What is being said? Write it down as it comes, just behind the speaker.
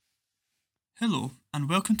Hello, and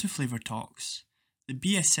welcome to Flavour Talks, the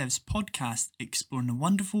BSF's podcast exploring the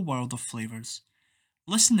wonderful world of flavours.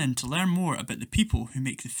 Listen in to learn more about the people who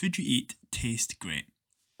make the food you eat taste great.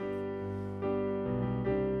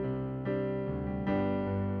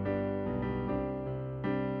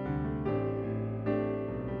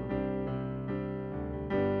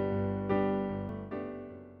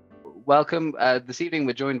 Welcome. This evening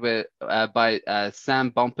we're joined by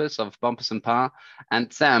Sam Bompas of Bompas and Pa.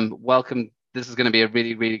 And Sam, welcome. This is going to be a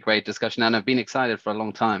really, really great discussion, and I've been excited for a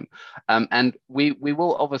long time. And we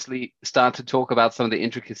will obviously start to talk about some of the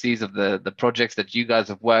intricacies of the projects that you guys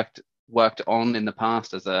have worked on in the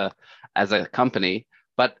past as a company.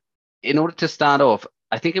 But in order to start off,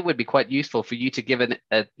 I think it would be quite useful for you to give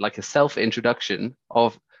a self-introduction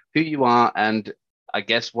of who you are and I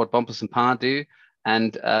guess what Bompas and Pa do,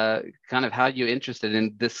 and kind of how you're interested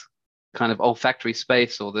in this kind of olfactory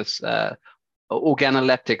space, or this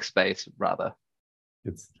organoleptic space, rather.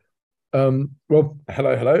 It's, well,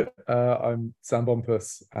 hello. I'm Sam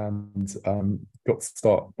Bompas, and got to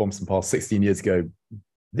start Bompas and Pa 16 years ago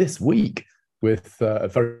this week with a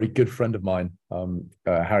very good friend of mine,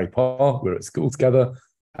 Harry Pa. We're at school together,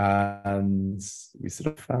 and we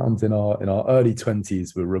sort of found in our early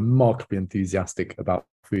 20s we're remarkably enthusiastic about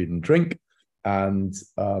food and drink. And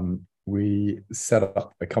we set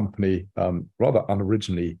up a company rather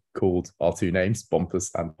unoriginally called our two names, Bompas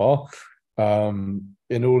and Pa,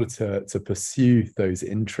 in order to pursue those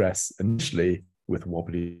interests initially with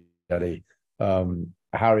wobbly jelly.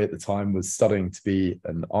 Harry at the time was studying to be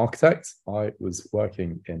an architect. I was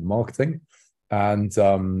working in marketing, and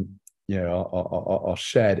our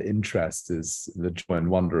shared interest is the joy and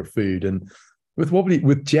wonder of food. And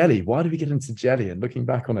with jelly, why did we get into jelly? And looking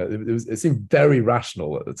back on it, it seemed very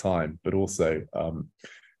rational at the time, but also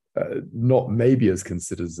not maybe as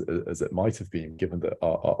considered as it might have been, given that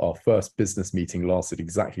our first business meeting lasted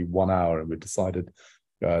exactly 1 hour, and we decided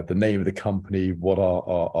the name of the company, what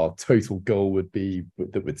our total goal would be,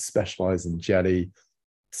 that would specialize in jelly,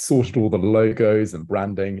 sorted all the logos and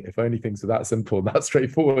branding. If only things were that simple and that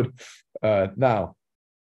straightforward now.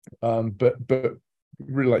 But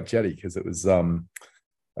really like jelly because it was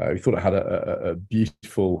we thought it had a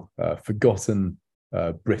beautiful forgotten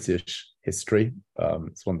British history.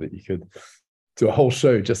 It's one that you could do a whole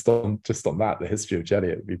show just on that, the history of jelly.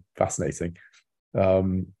 It would be fascinating.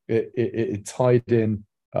 It tied in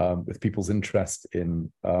with people's interest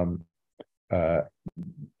in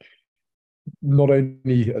not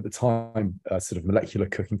only at the time sort of molecular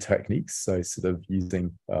cooking techniques, so sort of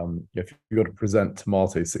using if you've got to present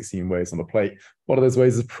tomatoes 16 ways on a plate, one of those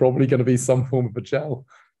ways is probably going to be some form of a gel,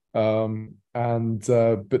 but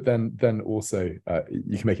then also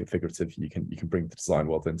you can make it figurative. You can bring the design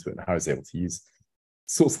world into it, and Harry's able to use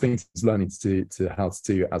sorts of things he's learning to how to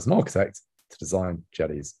do as an architect to design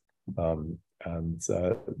jellies, and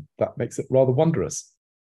that makes it rather wondrous.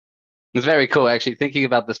 It's very cool, actually. Thinking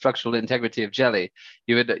about the structural integrity of jelly,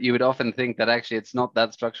 you would often think that actually it's not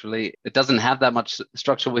that structurally. It doesn't have that much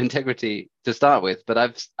structural integrity to start with. But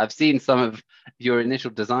I've seen some of your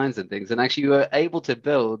initial designs and things, and actually you were able to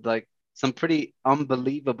build like some pretty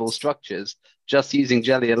unbelievable structures just using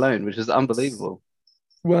jelly alone, which is unbelievable.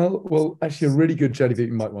 Well, actually, a really good jelly that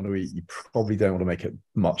you might want to eat, you probably don't want to make it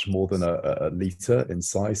much more than a liter in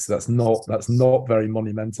size. So that's not very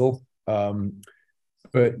monumental.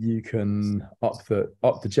 But you can up the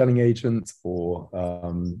gelling agent, or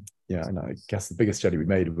and I guess the biggest jelly we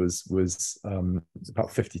made was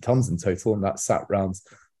about 50 tons in total, and that sat around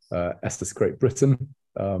Estes, Great Britain.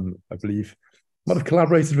 I believe might have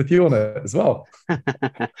collaborated with you on it as well.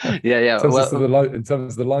 Yeah. In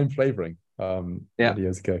terms of the lime flavoring, many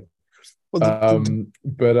years ago. Well,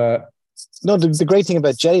 the great thing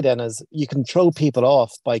about jelly then is you can throw people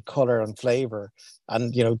off by color and flavor,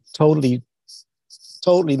 and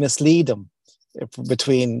totally mislead them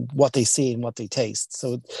between what they see and what they taste.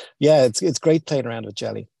 So yeah, it's great playing around with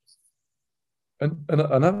jelly. And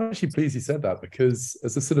I'm actually pleased you said that, because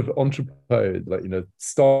as a sort of entrepreneur,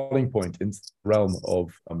 starting point into the realm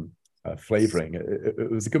of flavoring, it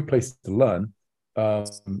was a good place to learn.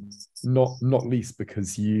 Not least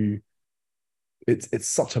because it's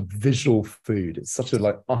such a visual food. It's such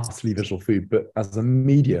a utterly visual food, but as a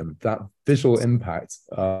medium, that visual impact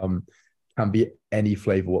can be any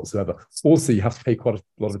flavor whatsoever. Also, you have to pay quite a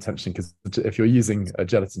lot of attention, because if you're using a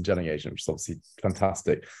gelatin gelling agent, which is obviously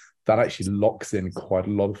fantastic, that actually locks in quite a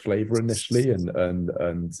lot of flavor initially, and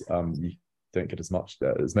you don't get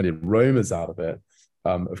as many aromas out of it.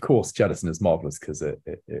 Of course, gelatin is marvelous because it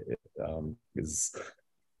is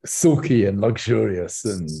silky and luxurious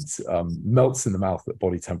and melts in the mouth at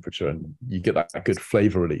body temperature, and you get that good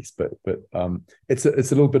flavor release. But it's a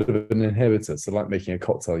little bit of an inhibitor. So like making a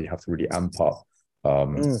cocktail, you have to really amp up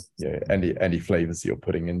any flavors you're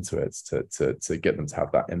putting into it to get them to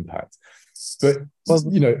have that impact. But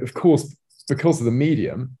of course, because of the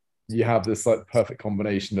medium, you have this like perfect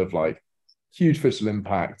combination of like huge visual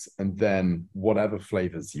impact and then whatever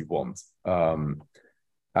flavors you want.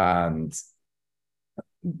 And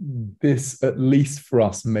this, at least for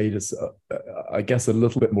us, made us, I guess, a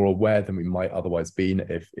little bit more aware than we might otherwise been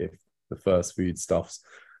if the first food stuffs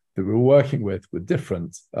that we were working with were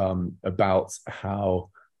different, about how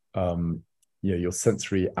your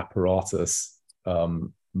sensory apparatus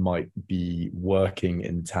might be working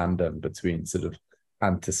in tandem between sort of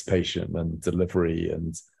anticipation and delivery,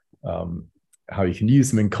 and how you can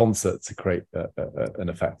use them in concert to create an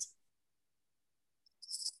effect.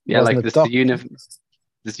 Yeah, like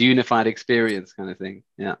this unified experience kind of thing.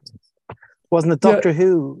 Yeah. Wasn't it Doctor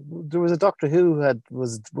Who? There was a Doctor Who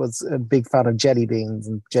was a big fan of jelly beans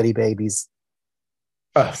and jelly babies.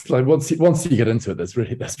 Like once you get into it, there's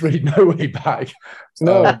really no way back.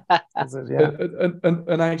 No,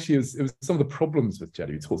 and actually, it was some of the problems with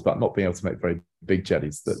jelly. We talked about not being able to make very big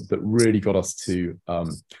jellies that really got us to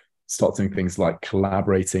start doing things like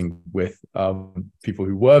collaborating with people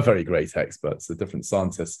who were very great experts, the different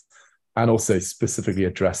scientists, and also specifically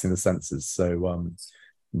addressing the senses. So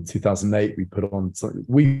in 2008, we put on something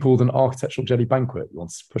we called an architectural jelly banquet. We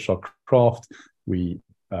wanted to push our craft. We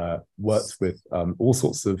worked with all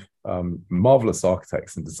sorts of marvelous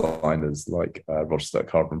architects and designers like Roger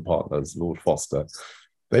Sturt-Carver and Partners, Lord Foster.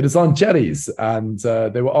 They designed jellies, and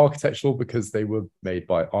they were architectural because they were made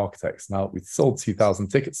by architects. Now, we sold 2,000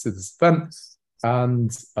 tickets to this event,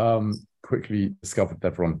 and quickly discovered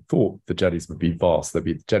that everyone thought the jellies would be vast. There'd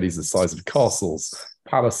be jellies the size of castles,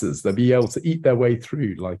 palaces. They'd be able to eat their way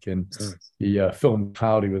through, like in the film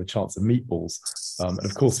Cloudy with a Chance of Meatballs. And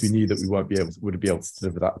of course, we knew that we wouldn't be able to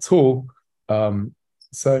deliver that at all.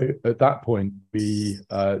 So at that point, we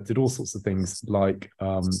did all sorts of things like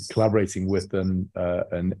collaborating with an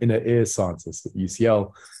inner ear scientist at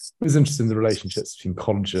UCL who was interested in the relationships between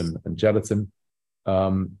collagen and gelatin,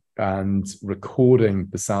 and recording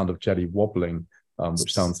the sound of jelly wobbling,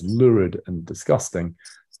 which sounds lurid and disgusting,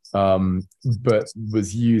 but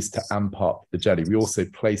was used to amp up the jelly. We also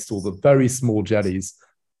placed all the very small jellies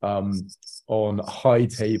on high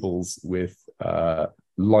tables with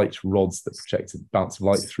light rods that projected bounce of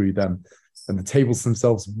light through them, and the tables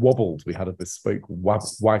themselves wobbled. We had a bespoke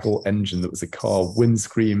waggle engine that was a car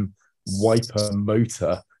windscreen wiper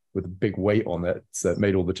motor with a big weight on it, so it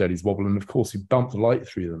made all the jellies wobble. And of course, we bumped light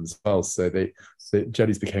through them as well, so the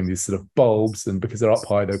jellies became these sort of bulbs, and because they're up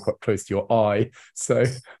high, they're quite close to your eye, so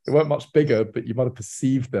they weren't much bigger, but you might have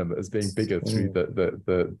perceived them as being bigger through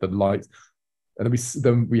the light. And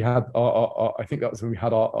then we had our I think that was when we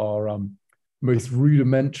had our most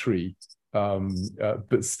rudimentary,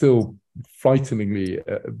 but still frighteningly,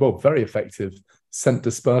 very effective scent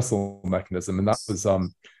dispersal mechanism, and that was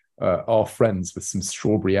our friends with some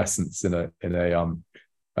strawberry essence in a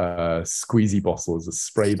squeezy bottle, as a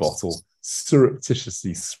spray bottle,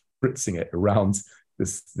 surreptitiously spritzing it around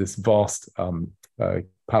this vast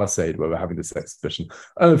palisade where we're having this exhibition.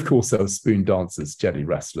 And of course, there were spoon dancers, jelly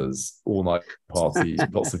wrestlers, all-night party,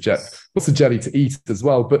 lots of jelly to eat as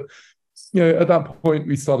well. But at that point,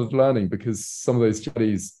 we started learning, because some of those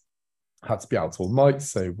jellies had to be out all night,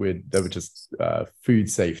 so there were just food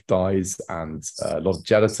safe dyes and a lot of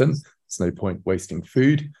gelatin. There's no point wasting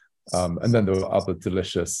food. And then there were other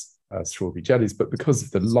delicious strawberry jellies, but because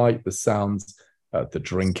of the light, the sound, the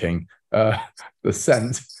drinking, the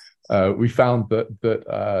scent, we found that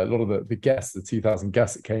a lot of the guests, the 2,000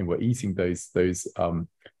 guests that came, were eating those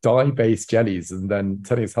dye-based jellies and then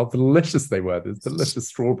telling us how delicious they were. There's delicious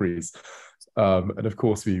strawberries. And of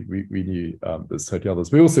course, we knew there's totally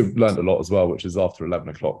others. We also learned a lot as well, which is after 11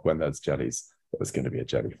 o'clock, when there's jellies, there's going to be a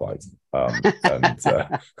jelly fight. And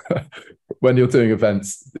when you're doing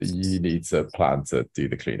events, you need to plan to do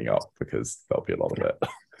the cleaning up, because there'll be a lot of it.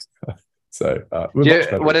 So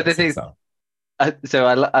one of the things. So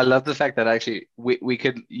I love the fact that actually we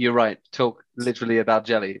could, you're right, talk literally about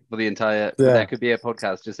jelly for the entire, there could be a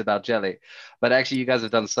podcast just about jelly, but actually you guys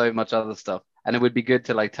have done so much other stuff, and it would be good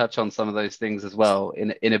to like touch on some of those things as well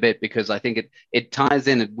in a bit, because I think it ties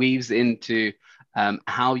in, it weaves into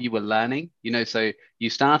how you were learning, so you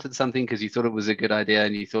started something because you thought it was a good idea,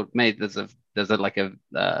 and you thought, mate, there's a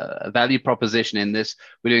value proposition in this.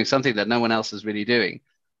 We're doing something that no one else is really doing.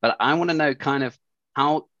 But I want to know kind of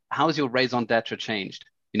how has your raison d'etre changed?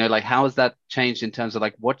 Like how has that changed in terms of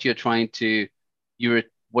like what you're trying to, you're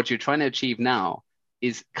what you're trying to achieve now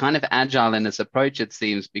is kind of agile in its approach, it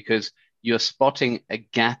seems, because you're spotting a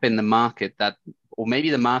gap in the market that, or maybe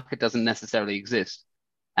the market doesn't necessarily exist.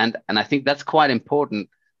 And I think that's quite important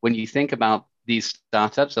when you think about these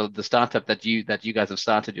startups, or the startup that you guys have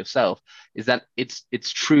started yourself, is that it's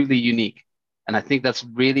truly unique. And I think that's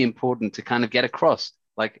really important to kind of get across,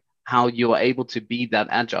 like how you are able to be that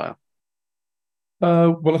agile.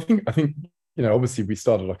 Well, I think obviously we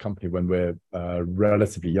started our company when we're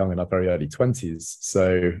relatively young, in our very early 20s.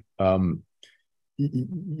 So a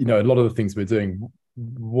lot of the things we're doing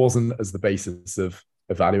wasn't as the basis of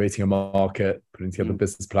evaluating a market, putting together a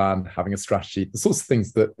business plan, having a strategy, the sorts of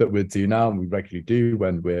things that we do now and we regularly do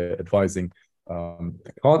when we're advising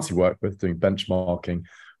clients you work with, doing benchmarking.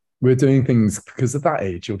 We're doing things because at that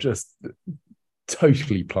age, you're just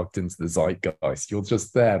totally plugged into the zeitgeist. You're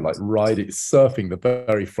just there, like riding, surfing the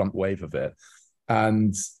very front wave of it.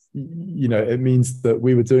 And, it means that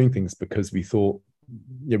we were doing things because we thought,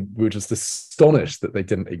 we were just astonished that they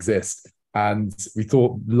didn't exist. And we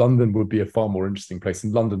thought London would be a far more interesting place.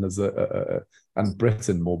 And London and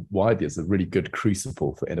Britain more widely is a really good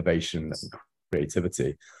crucible for innovation and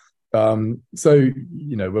creativity. So,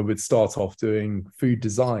 when we'd start off doing food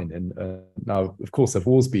design, and now, of course, there have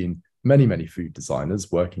always been many food designers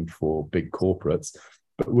working for big corporates,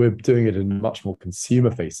 but we're doing it in a much more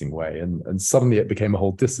consumer-facing way. And suddenly it became a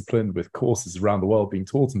whole discipline with courses around the world being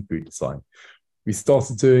taught in food design. We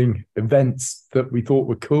started doing events that we thought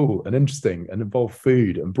were cool and interesting and involved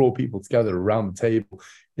food and brought people together around the table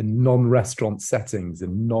in non-restaurant settings,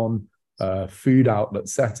 in non-food outlet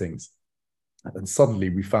settings. And suddenly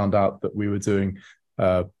we found out that we were doing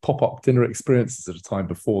pop-up dinner experiences at a time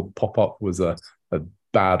before pop-up was a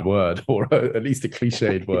bad word, or at least a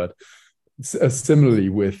cliched word. Similarly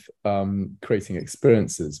with creating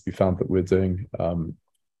experiences, we found that we're doing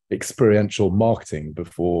experiential marketing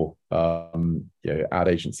before ad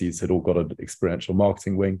agencies had all got an experiential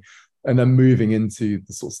marketing wing, and then moving into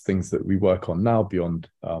the sorts of things that we work on now beyond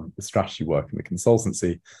the strategy work and the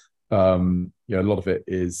consultancy. A lot of it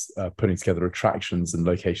is putting together attractions and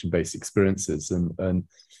location-based experiences, and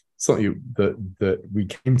something that we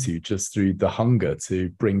came to just through the hunger to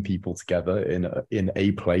bring people together in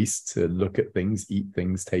a place to look at things, eat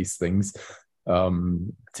things, taste things,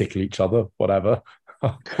 tickle each other, whatever.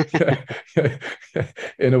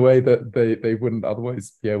 In a way that they wouldn't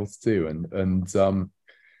otherwise be able to do,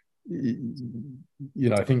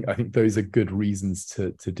 I think those are good reasons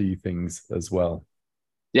to do things as well.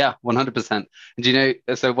 Yeah, 100%.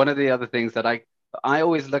 And so one of the other things that I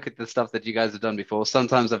always look at the stuff that you guys have done before.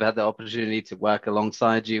 Sometimes I've had the opportunity to work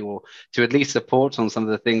alongside you, or to at least support on some of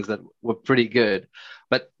the things that were pretty good.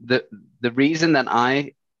 But the reason that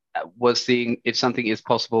I was seeing if something is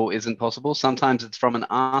possible, isn't possible, sometimes it's from an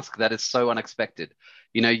ask that is so unexpected.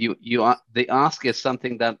 The ask is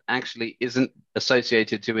something that actually isn't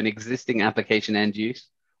associated to an existing application end use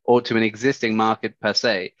or to an existing market per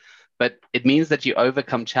se, but it means that you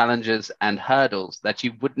overcome challenges and hurdles that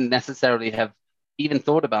you wouldn't necessarily have even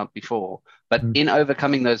thought about before. But in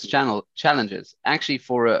overcoming those challenges, actually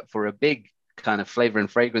for a big kind of flavor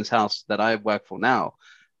and fragrance house that I work for now,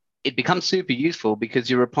 it becomes super useful because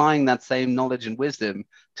you're applying that same knowledge and wisdom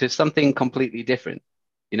to something completely different,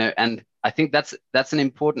 and I think that's an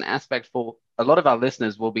important aspect for a lot of our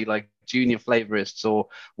listeners will be like junior flavorists or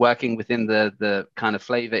working within the kind of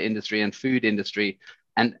flavor industry and food industry,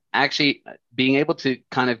 and actually being able to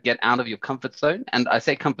kind of get out of your comfort zone. And I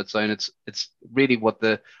say comfort zone, it's really what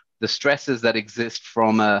the stresses that exist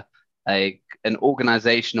from an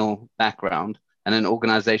organizational background and an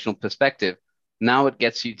organizational perspective. Now it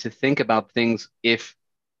gets you to think about things if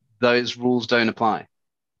those rules don't apply.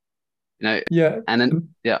 Yeah. And then,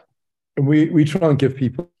 yeah. We try and give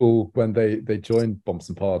people when they join Bompas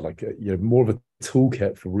and Par more of a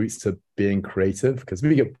toolkit for routes to being creative, because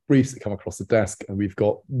we get briefs that come across the desk and we've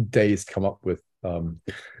got days to come up with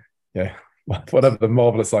whatever the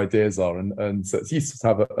marvelous ideas are, and so it's useful to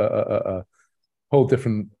have a whole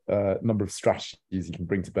different number of strategies you can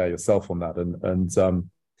bring to bear yourself on that, and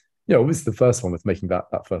obviously the first one with making that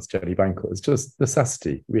first jelly banquet was just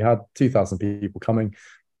necessity. We had 2,000 people coming.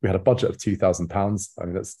 We had a budget of £2,000. I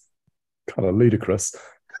mean, that's kind of ludicrous.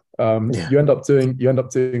 You end up doing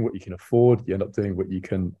what you can afford. You end up doing what you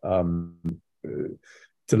can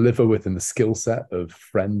deliver within the skill set of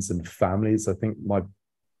friends and families. I think at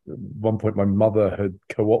one point my mother had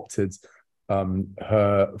co-opted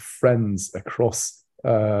her friends across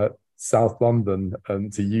South London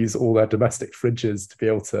to use all their domestic fridges to be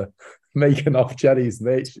able to make enough jellies, and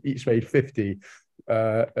they each made 50.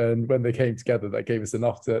 And when they came together, that gave us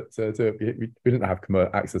enough to do it. We didn't have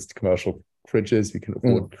access to commercial fridges, we couldn't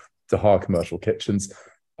afford to hire commercial kitchens.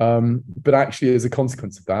 But actually, as a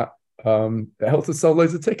consequence of that, it helped us sell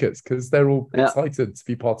loads of tickets because they're all excited to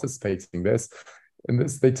be participating in this. And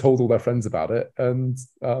they told all their friends about it, and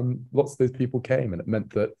lots of those people came, and it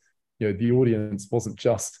meant that the audience wasn't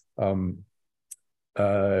just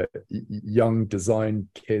young design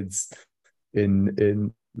kids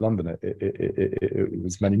in London. It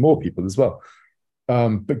was many more people as well.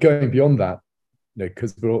 But going beyond that,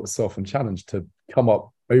 because we're all self-challenged to come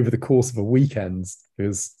up over the course of a weekend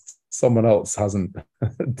because someone else hasn't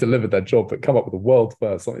delivered their job, but come up with a world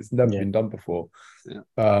first, something that's never been done before. There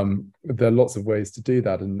are lots of ways to do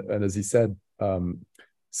that, and as you said,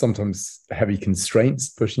 sometimes heavy constraints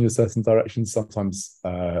pushing in a certain direction. Sometimes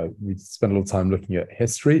we spend a lot of time looking at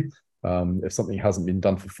history. If something hasn't been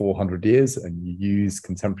done for 400 years and you use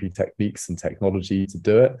contemporary techniques and technology to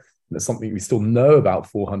do it, and it's something we still know about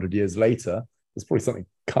 400 years later, there's probably something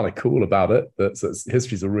kind of cool about it.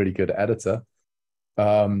 History's a really good editor.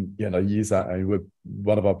 Use that. I mean,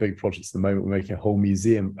 one of our big projects at the moment, we're making a whole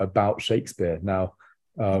museum about Shakespeare. Now,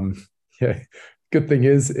 good thing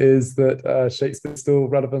is that Shakespeare's still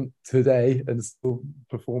relevant today and still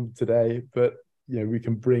performed today, but we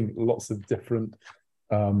can bring lots of different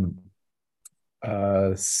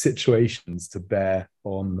situations to bear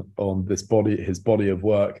on his body of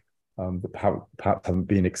work that perhaps haven't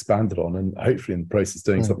been expanded on, and hopefully in the process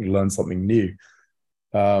doing something, learn something new.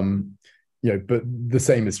 But the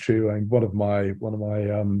same is true. I mean, one of my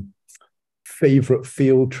favorite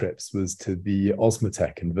field trips was to the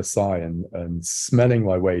Osmothèque in Versailles and smelling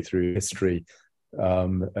my way through history.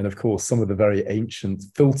 And of course, some of the very ancient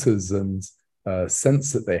filters and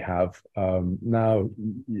scents that they have, now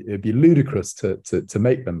it'd be ludicrous to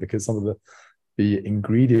make them because some of the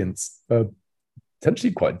ingredients are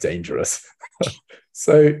potentially quite dangerous.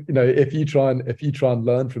 So if you try and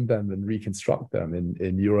learn from them and reconstruct them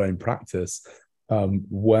in your own practice,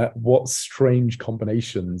 what strange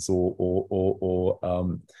combinations or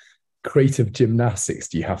creative gymnastics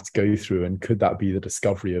do you have to go through, and could that be the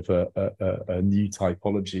discovery of a new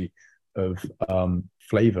typology of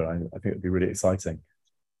flavor? I think it'd be really exciting.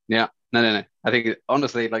 No. I think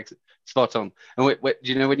honestly, spot on. And do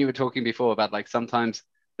you know when you were talking before about sometimes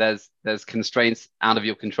there's constraints out of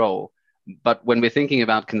your control, but when we're thinking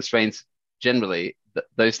about constraints generally,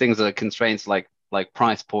 those things are constraints like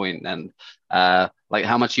price point and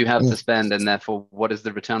how much you have to spend, and therefore what is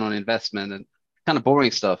the return on investment, and kind of boring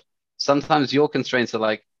stuff. Sometimes your constraints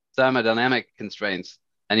are thermodynamic constraints,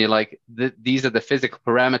 and you're these are the physical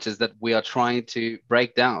parameters that we are trying to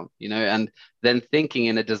break down, and then thinking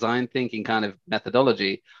in a design thinking kind of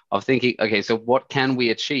methodology of thinking, okay, so what can we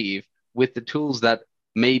achieve with the tools that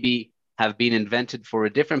maybe have been invented for a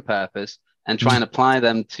different purpose, and try and apply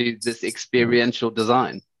them to this experiential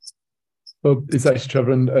design. Well, it's actually,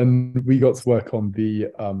 Trevor, and we got to work on the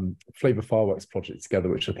Flavour Fireworks project together,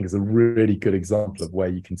 which I think is a really good example of where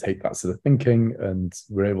you can take that sort of thinking, and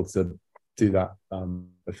we're able to do that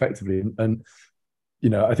effectively. And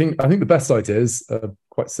I think the best ideas are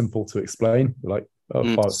quite simple to explain,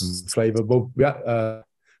 fireworks and flavour. Well,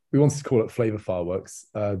 we wanted to call it Flavour Fireworks.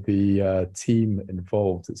 The team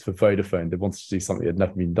involved, it's for Vodafone. They wanted to do something that had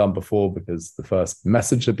never been done before because the first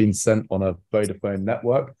message had been sent on a Vodafone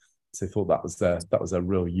network. So they thought that was their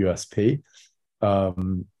real USP.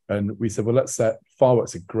 And we said, well, let's set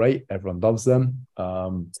fireworks are great. Everyone loves them.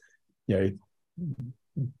 They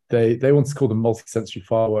wanted to call them multi-sensory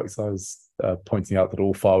fireworks. I was pointing out that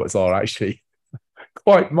all fireworks are actually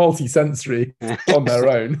quite multi-sensory on their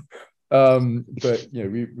own. But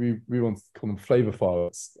we wanted to call them Flavour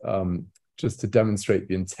Fireworks, just to demonstrate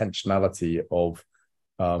the intentionality of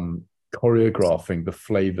choreographing the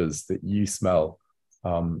flavors that you smell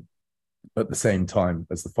at the same time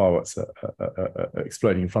as the fireworks are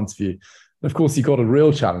exploding in front of you. And of course, you've got a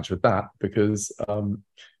real challenge with that because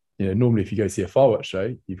normally if you go see a fireworks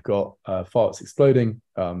show, you've got fireworks exploding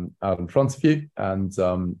out in front of you, and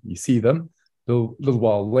you see them. A little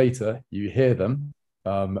while later, you hear them.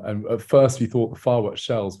 And at first we thought the fireworks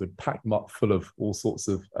shells would pack them up full of all sorts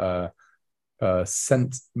of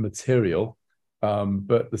scent material,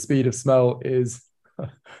 but the speed of smell is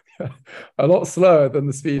a lot slower than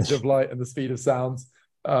the speed of light and the speed of sound.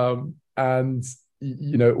 And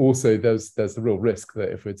also there's the real risk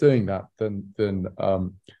that if we're doing that, then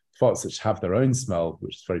fireworks which have their own smell,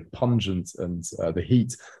 which is very pungent, and the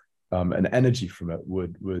heat and energy from it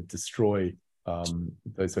would destroy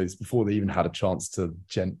those ways before they even had a chance to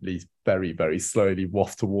gently, very, very slowly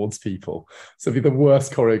waft towards people. So it'd be the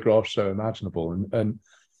worst choreographed show imaginable. And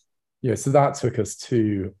so that took us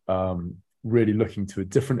to really looking to a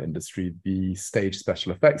different industry, the stage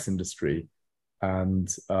special effects industry. And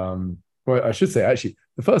well, I should say, actually,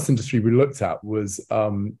 the first industry we looked at was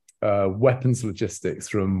weapons logistics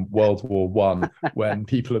from World War One, when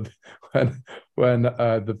when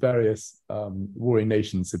the various warring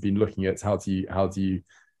nations have been looking at how do you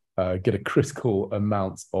get a critical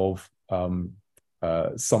amount of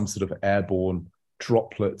some sort of airborne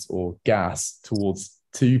droplet or gas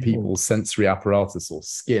to people's sensory apparatus or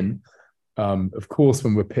skin. Of course,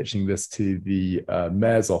 when we're pitching this to the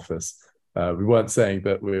mayor's office, we weren't saying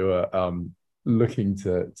that we were looking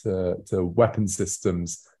to weapon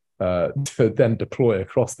systems to then deploy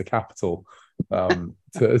across the capital,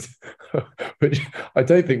 which I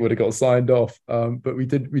don't think would have got signed off. But we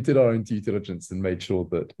did our own due diligence and made sure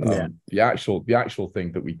that the actual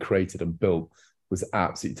thing that we created and built was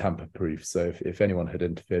absolutely tamper-proof. So if anyone had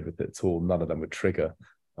interfered with it at all, none of them would trigger.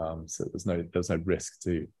 So there's no risk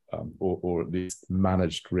to, or at least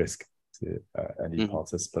managed risk to any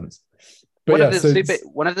participants. But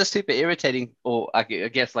one of the super irritating, or I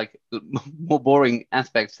guess like more boring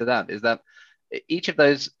aspects to that is that each of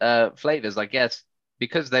those flavors, I guess,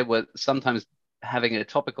 because they were sometimes having a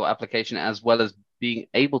topical application as well as being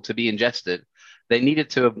able to be ingested, they needed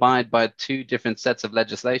to abide by two different sets of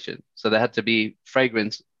legislation. So there had to be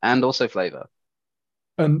fragrance and also flavor.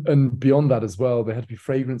 And beyond that as well, there had to be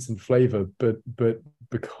fragrance and flavor, but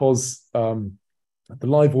because the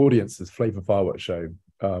live audience's Flavour Fireworks show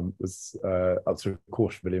was up to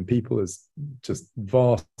 250,000 people, is just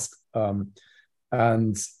vast. But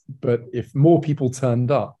if more people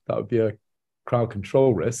turned up, that would be a crowd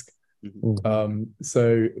control risk. So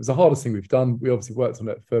it was the hardest thing we've done. We obviously worked on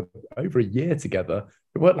it for over a year together.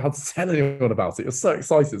 We weren't allowed to tell anyone about it. You're so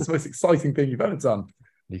excited. It's the most exciting thing you've ever done.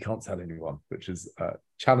 You can't tell anyone, which is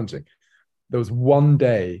challenging. There was one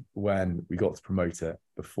day when we got to promote it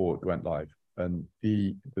before it went live. And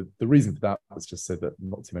the reason for that was just so that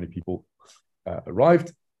not too many people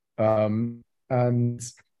arrived. But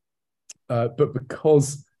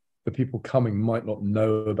because the people coming might not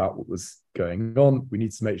know about what was going on, we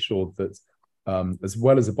need to make sure that as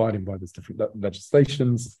well as abiding by these different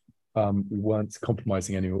legislations, we weren't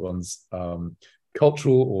compromising anyone's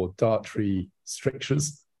cultural or dietary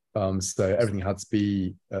strictures. So everything had to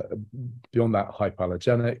be beyond that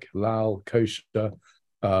hypoallergenic, halal, kosher,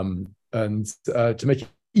 and to make it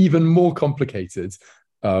even more complicated,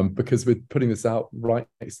 because we're putting this out right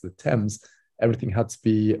next to the Thames, everything had to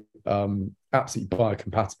be absolutely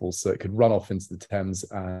biocompatible, so it could run off into the Thames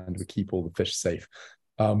and would keep all the fish safe.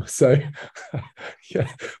 So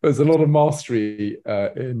yeah, there's a lot of mastery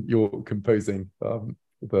in your composing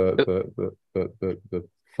the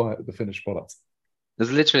finished product.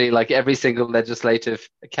 There's literally like every single legislative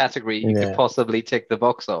category you could possibly tick the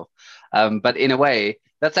box off. But in a way,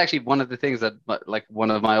 that's actually one of the things that like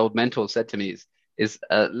one of my old mentors said to me is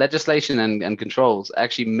legislation and controls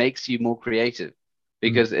actually makes you more creative,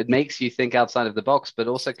 because it makes you think outside of the box, but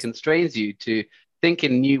also constrains you to think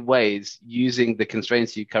in new ways using the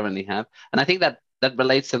constraints you currently have. And I think that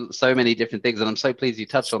relates to so many different things. And I'm so pleased you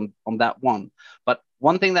touched on that one. But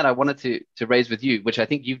one thing that I wanted to raise with you, which I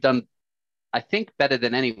think you've done, I think, better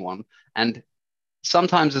than anyone, and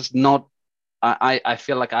sometimes it's not, I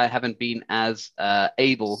feel like I haven't been as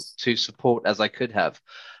able to support as I could have,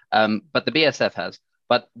 but the BSF has.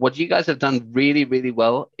 But what you guys have done really, really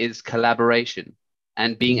well is collaboration,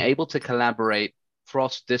 and being able to collaborate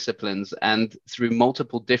cross disciplines and through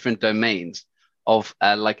multiple different domains of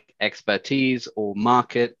like expertise or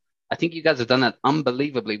market. I think you guys have done that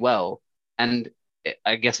unbelievably well. And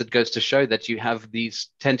I guess it goes to show that you have these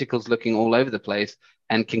tentacles looking all over the place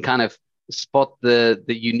and can kind of spot the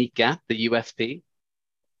unique gap, the UFP.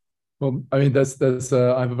 Well, I mean, there's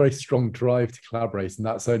I have a very strong drive to collaborate, and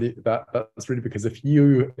that's really because if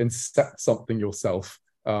you incept something yourself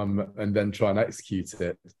and then try and execute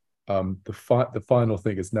it, the final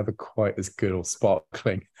thing is never quite as good or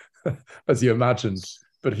sparkling as you imagined.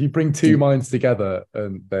 But if you bring two minds together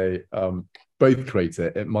and they both create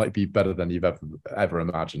it, it might be better than you've ever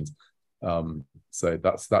imagined. So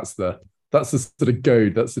that's the sort of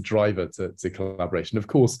goad, that's the driver to collaboration. Of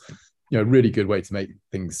course, a really good way to make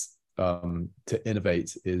things to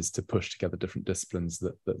innovate is to push together different disciplines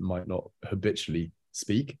that might not habitually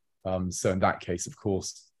speak. So in that case, of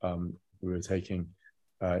course, we were taking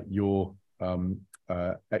your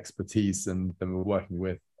expertise, and then we're working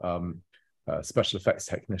with special effects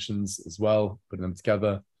technicians as well, putting them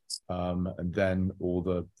together, and then all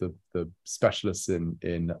the specialists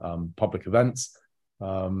in public events,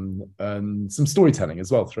 and some storytelling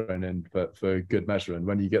as well thrown in for good measure. And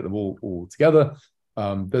when you get them all together,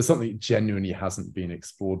 there's something that genuinely hasn't been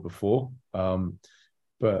explored before.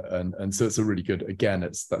 But so it's a really good, again,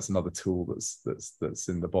 that's another tool that's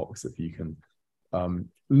in the box. If you can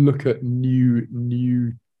look at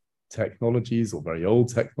new technologies or very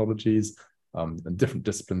old technologies, and different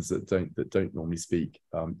disciplines that don't normally speak,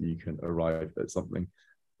 you can arrive at something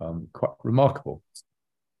quite remarkable.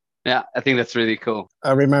 Yeah, I think that's really cool.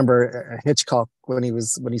 I remember Hitchcock when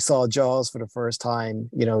he saw Jaws for the first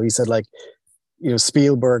time. He said, like,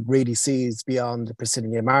 Spielberg really sees beyond the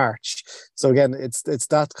proscenium arch. So again, it's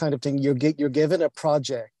that kind of thing. You're given a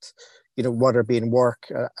project, whether it be in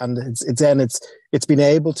work, and it's been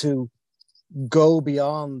able to go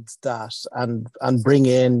beyond that and bring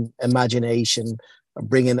in imagination,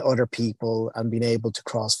 bring in other people, and being able to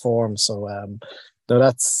cross form. So no,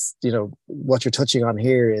 that's what you're touching on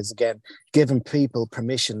here is, again, giving people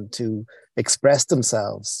permission to express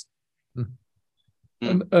themselves.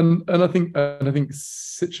 And I think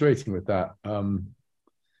situating with that,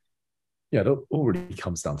 it all really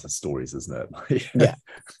comes down to stories, isn't it? Yeah.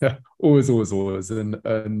 always,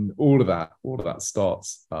 and all of that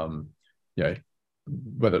starts,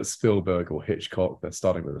 whether it's Spielberg or Hitchcock, they're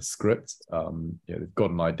starting with a script. They've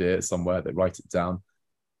got an idea somewhere, they write it down.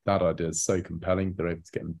 That idea is so compelling, they're able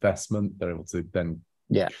to get investment, they're able to then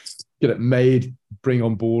get it made, bring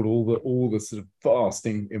on board all the sort of vast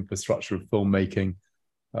infrastructure of filmmaking.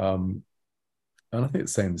 And I think the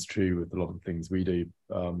same is true with a lot of things we do.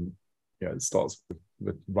 It starts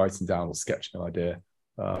with writing down or sketching an idea,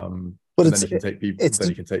 but then you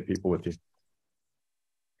can take people with you.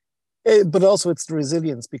 But also it's the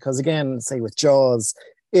resilience, because again, say with Jaws,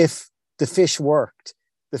 if the fish worked,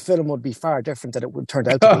 the film would be far different than it would turn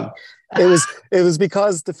out to be. It was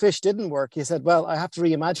because the fish didn't work. He said, well, I have to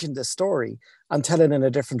reimagine this story and tell it in a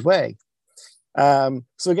different way. So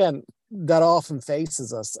again, that often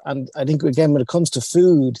faces us. And I think, again, when it comes to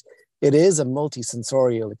food, it is a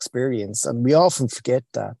multi-sensorial experience. And we often forget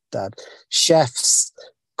that chefs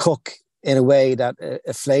cook in a way that a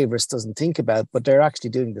flavorist doesn't think about, but they're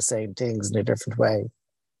actually doing the same things in a different way.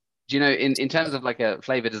 Do you know, in terms of like a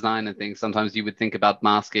flavor design and things, sometimes you would think about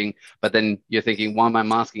masking, but then you're thinking, why am I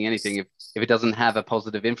masking anything if it doesn't have a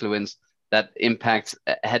positive influence that impacts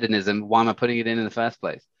hedonism? Why am I putting it in the first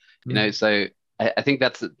place? So I think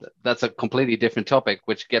that's a completely different topic,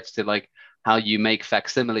 which gets to like how you make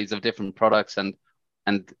facsimiles of different products, and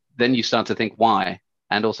then you start to think why,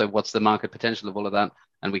 and also what's the market potential of all of that,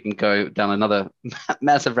 and we can go down another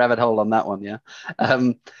massive rabbit hole on that one.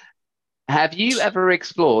 Have you ever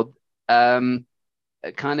explored a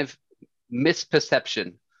kind of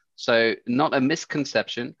misperception? So not a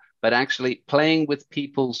misconception, but actually playing with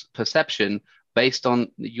people's perception based on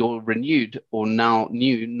your renewed or now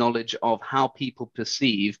new knowledge of how people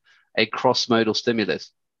perceive a cross-modal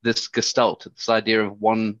stimulus, this gestalt, this idea of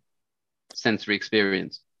one sensory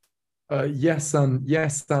experience. Yes,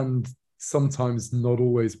 and sometimes not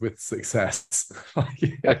always with success.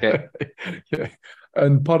 Okay.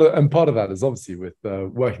 And part of that is obviously with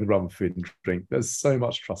working the realm of food and drink. There's so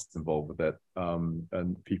much trust involved with it,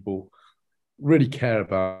 and people really care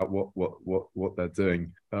about what they're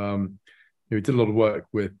doing. We did a lot of work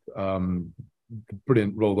with the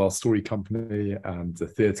brilliant Roald Dahl story company and a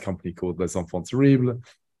theatre company called Les Enfants Terribles,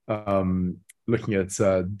 looking at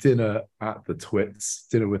dinner with the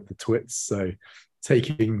Twits. So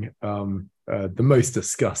taking the most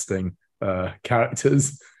disgusting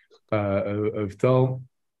characters of Dahl,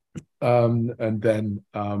 and then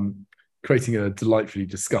creating a delightfully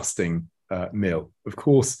disgusting meal. Of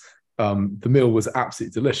course, the meal was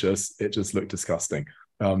absolutely delicious. It just looked disgusting.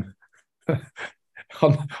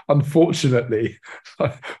 Unfortunately,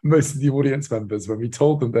 most of the audience members, when we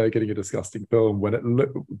told them they're getting a disgusting film, when it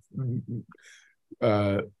looked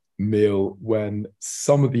meal, when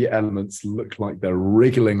some of the elements looked like they're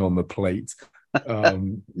wriggling on the plate,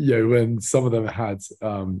 when some of them had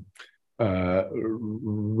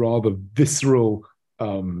rather visceral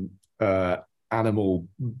animal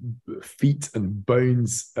feet and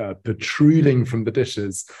bones protruding from the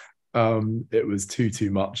dishes, it was too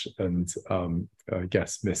much, and I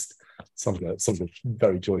guess missed some of the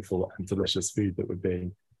very joyful and delicious food that were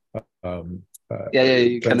being.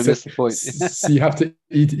 You kind of missed the point. So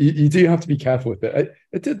you do have to be careful with it.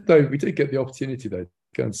 We did get the opportunity though to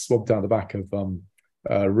go and swab down the back of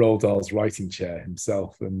Roald Dahl's writing chair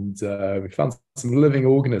himself, and we found some living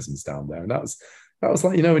organisms down there, and that was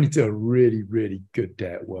like, when you do a really, really good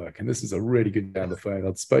day at work, and this was a really good day on the phone.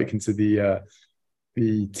 I'd spoken to the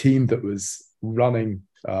team that was running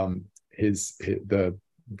the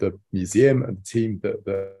museum, and the team that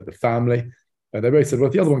the family, and they both said, well,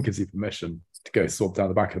 if the other one gives you permission, to go swab down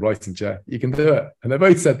the back of the writing chair, you can do it. And they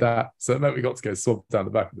both said that. So it meant we got to go swab down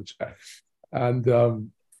the back of the chair. And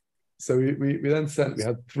so we then we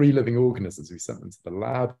had 3 living organisms. We sent them to the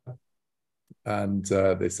lab. And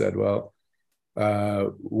they said, well,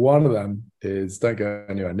 one of them is don't go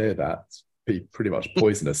anywhere near that. It's pretty much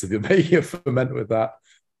poisonous if you're making a ferment with that.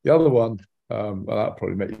 The other one, well, that'll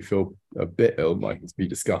probably make you feel a bit ill, might be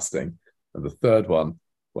disgusting. And the third one,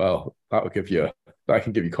 well, that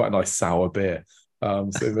can give you quite a nice sour beer. So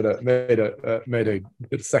we made a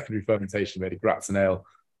secondary fermentation, made a Grattan ale.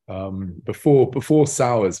 Before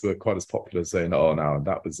sours were quite as popular as they are now, and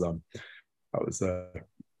that was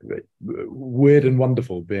weird and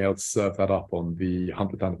wonderful being able to serve that up on the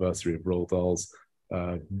 100th anniversary of Roald Dahl's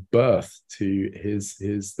birth to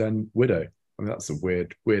his then widow. I mean, that's a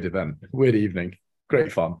weird event, weird evening,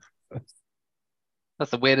 great fun.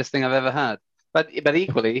 That's the weirdest thing I've ever heard, but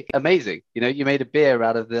equally amazing. You know, you made a beer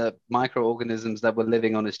out of the microorganisms that were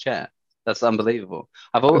living on his chair. That's unbelievable.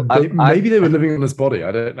 Maybe they were living on his body.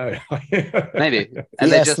 I don't know. Maybe.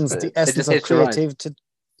 And the essence of creativity.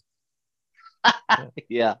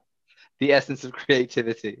 Yeah, the essence of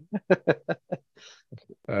creativity.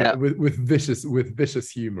 With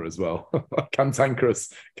vicious humor as well.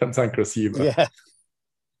 cantankerous humor. Yeah.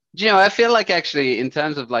 Do you know, I feel like actually in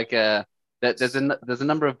terms of like there's a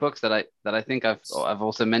number of books that I think I've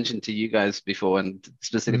also mentioned to you guys before, and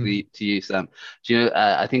specifically to you, Sam. Do you know,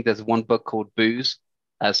 I think there's one book called Booze.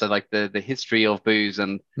 So like the history of booze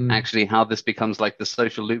and actually how this becomes like the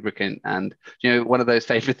social lubricant. And, you know, one of those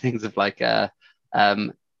favorite things of like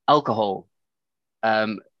alcohol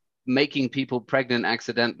making people pregnant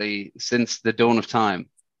accidentally since the dawn of time,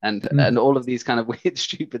 and all of these kind of weird,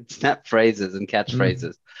 stupid snap phrases and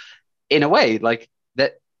catchphrases. In a way, like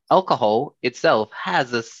that alcohol itself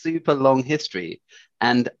has a super long history.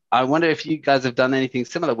 And I wonder if you guys have done anything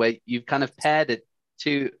similar where you've kind of paired it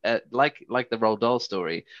to like the Roald Dahl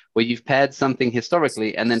story, where you've paired something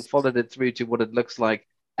historically and then followed it through to what it looks like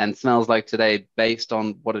and smells like today based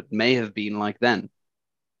on what it may have been like then.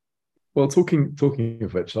 Well, talking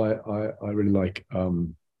of which, I really like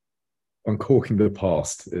Uncorking the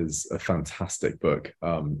Past is a fantastic book.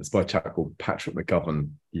 It's by a chap called Patrick McGovern.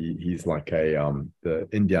 He's like the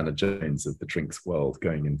Indiana Jones of the drinks world,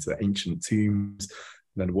 going into ancient tombs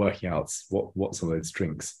and then working out what some of those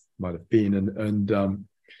drinks might have been, and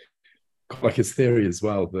like his theory as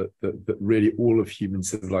well that really all of human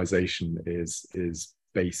civilization is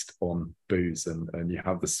based on booze, and you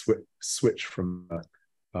have the switch from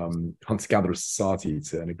hunter-gatherer society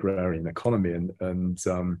to an agrarian economy, and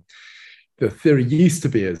the theory used to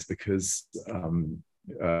be is because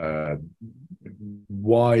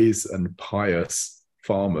wise and pious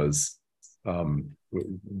farmers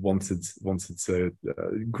wanted to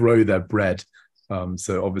grow their bread.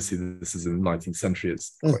 So obviously this is in the 19th century.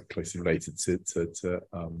 It's quite closely related to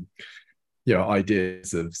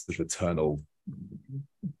ideas of sort of eternal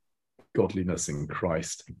godliness in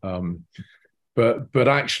Christ. But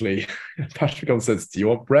actually, Patrick McGovern says, do you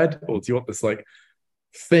want bread, or do you want this like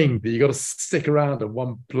thing that you got to stick around in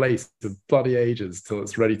one place for bloody ages till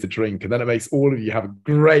it's ready to drink, and then it makes all of you have a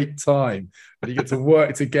great time, and you get to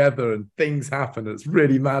work together and things happen. It's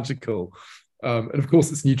really magical. And of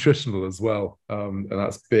course, it's nutritional as well, and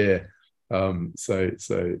that's beer. So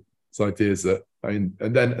it's ideas that, I mean,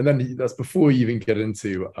 and then that's before you even get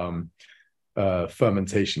into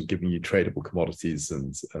fermentation, giving you tradable commodities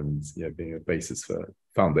and being a basis for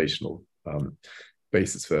foundational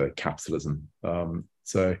basis for capitalism.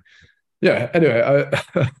 So yeah. Anyway,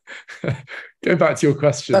 going back to your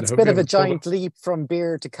question, that's a bit of a giant leap from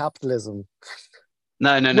beer to capitalism.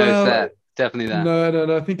 No, well, it's there. Definitely that.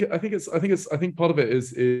 No. I think part of it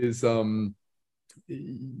is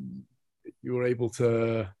you're able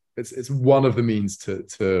to. It's one of the means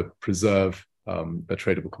to preserve a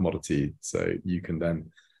tradable commodity, so you can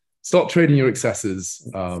then start trading your excesses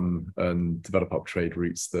and develop up trade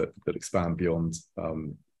routes that expand beyond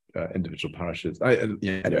individual parishes.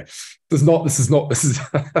 Anyway, this is not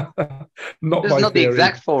not the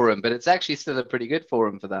exact forum, but it's actually still a pretty good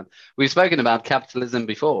forum for that. We've spoken about capitalism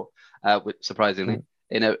before. Surprisingly,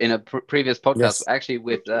 in a previous podcast, yes. Actually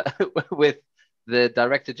with the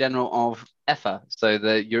Director General of EFA, so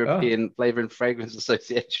the European Flavor and Fragrance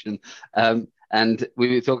Association, and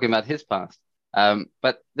we were talking about his past.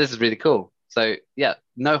 But this is really cool. So yeah,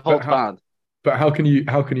 no holds barred. But how can you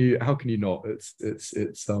not?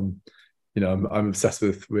 It's I'm obsessed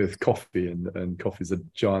with coffee, and coffee is a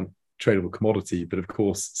giant tradable commodity. But of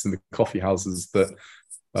course, it's in the coffee houses that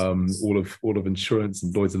all of insurance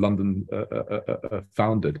and Lloyd's of London are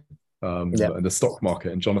founded, and the stock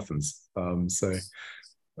market and Jonathan's.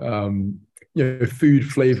 food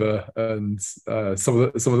flavor, and some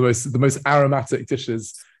of the most aromatic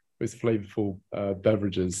dishes, most flavorful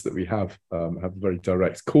beverages that we have a very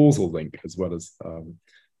direct causal link as well as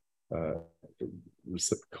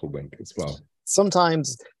reciprocal link as well.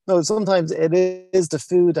 Sometimes it is the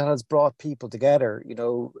food that has brought people together,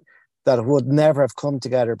 that would never have come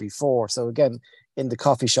together before. So again, in the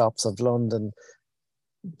coffee shops of London,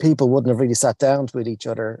 people wouldn't have really sat down with each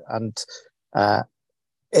other, and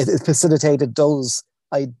it facilitated those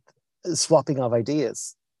swapping of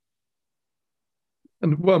ideas.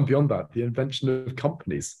 And well, and beyond that, the invention of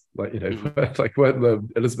companies, like like when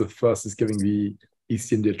Elizabeth I is giving the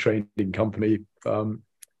East India Trading Company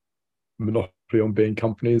monopoly on being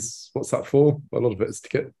companies. What's that for? A lot of it is to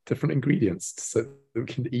get different ingredients so that we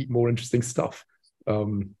can eat more interesting stuff.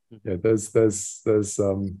 There's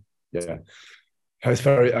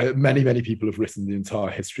many people have written the entire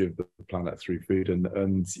history of the planet through food,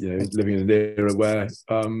 and living in an era where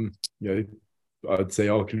I'd say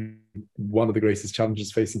arguably one of the greatest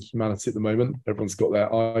challenges facing humanity at the moment. Everyone's got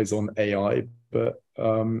their eyes on AI, but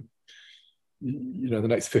the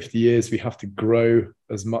next 50 years we have to grow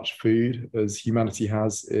as much food as humanity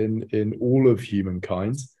has in all of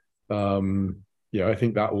humankind. I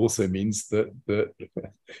think that also means that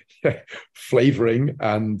flavoring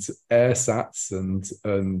and ersatz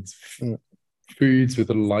and foods with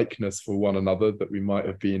a likeness for one another that we might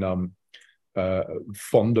have been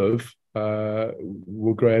fond of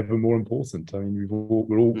will grow ever more important. I mean,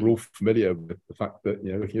 we're all familiar with the fact that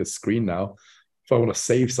looking at a screen now, if I want to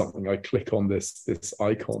save something, I click on this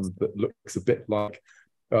icon that looks a bit like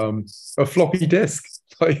a floppy disk.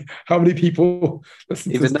 Like, how many people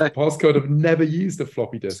listen to this passcode have never used a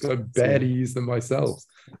floppy disk? I barely use them myself,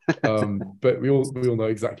 but we all know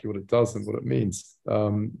exactly what it does and what it means.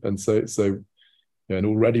 And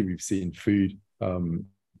already we've seen food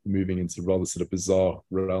moving into rather sort of bizarre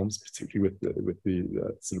realms, particularly with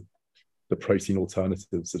the sort of the protein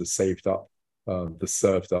alternatives that are saved up, the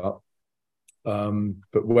served up.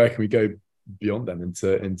 But where can we go beyond them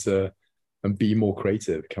into and be more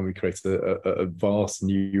creative? Can we create a vast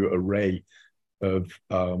new array of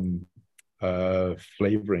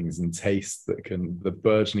flavorings and tastes that the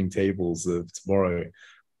burgeoning tables of tomorrow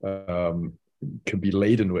can be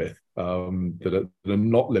laden with, that are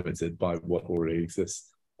not limited by what already exists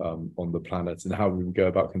on the planet, and how we would go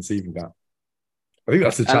about conceiving that? I think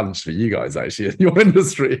that's a challenge for you guys, actually, in your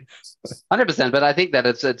industry. 100%, but I think that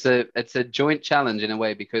it's a joint challenge in a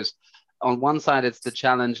way, because on one side it's the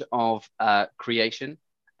challenge of creation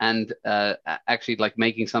and actually like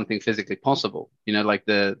making something physically possible, like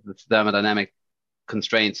the thermodynamic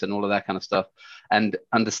constraints and all of that kind of stuff, and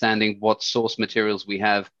understanding what source materials we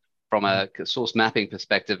have from a source mapping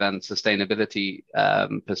perspective and sustainability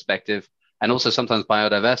perspective, and also sometimes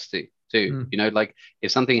biodiversity too. Like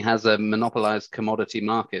if something has a monopolized commodity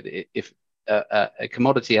market, if a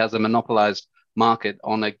commodity has a monopolized market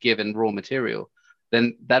on a given raw material,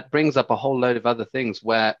 then that brings up a whole load of other things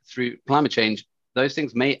where through climate change, those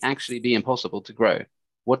things may actually be impossible to grow.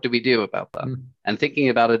 What do we do about that? And thinking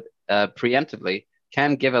about it preemptively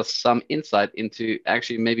can give us some insight into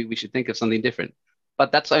actually maybe we should think of something different.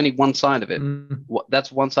 But that's only one side of it.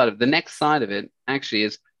 That's one side of it. The next side of it actually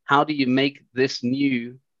is, how do you make this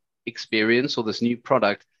new experience or this new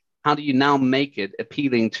product, how do you now make it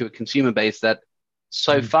appealing to a consumer base that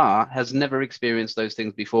so far has never experienced those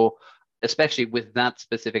things before, especially with that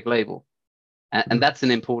specific label? And that's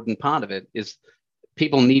an important part of it, is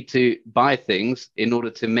people need to buy things in order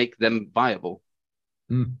to make them viable.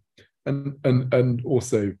 And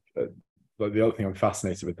also, like the other thing I'm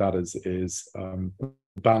fascinated with that is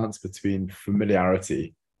balance between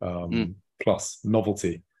familiarity plus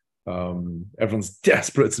novelty. Everyone's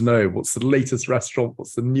desperate to know what's the latest restaurant,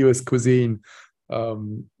 what's the newest cuisine,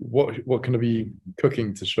 what can I be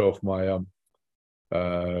cooking to show off my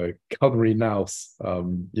culinary nous,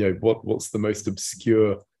 what's the most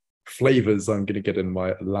obscure flavors I'm going to get in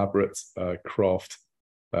my elaborate craft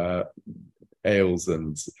ales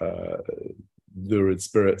and lurid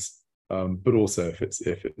spirits, but also if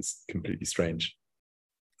it's completely strange,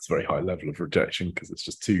 it's a very high level of rejection because it's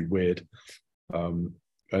just too weird.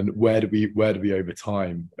 And where do we over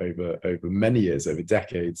time, over many years, over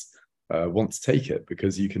decades, want to take it?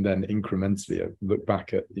 Because you can then incrementally look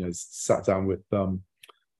back at, sat down with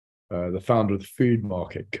the founder of the food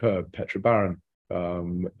market, Curb, Petra Barron,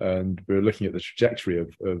 and we were looking at the trajectory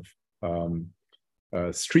of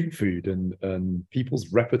street food and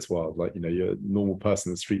people's repertoire, like your normal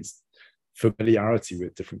person in the streets, familiarity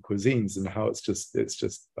with different cuisines, and how it's just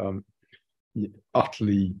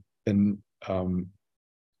utterly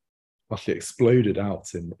utterly exploded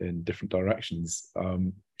out in different directions.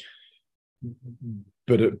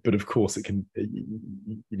 But of course, it can,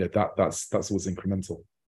 that's always incremental.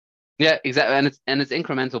 Yeah, exactly, and it's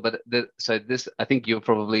incremental. But so this, I think you'll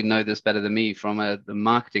probably know this better than me from the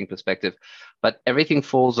marketing perspective. But everything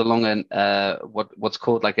falls along what's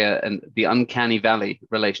called like the uncanny valley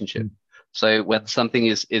relationship. So when something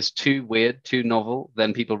is too weird, too novel,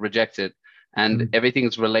 then people reject it, and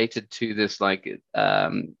everything's related to this like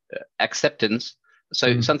acceptance.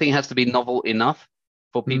 So something has to be novel enough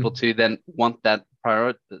for people to then want that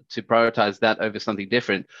to prioritize that over something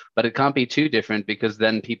different, but it can't be too different, because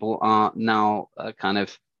then people are now kind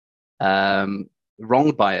of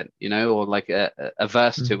wronged by it, or like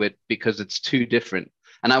averse to it because it's too different.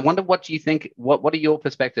 And I wonder, what do you think? What are your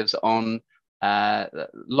perspectives on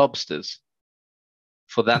lobsters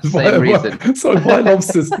for that same reason? So why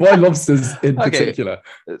lobsters? Why lobsters in particular?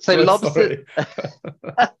 So lobsters.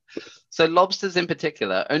 So lobsters in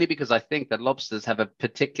particular, only because I think that lobsters have a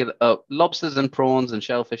particular lobsters and prawns and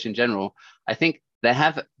shellfish in general. I think they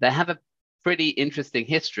have a pretty interesting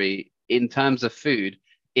history in terms of food,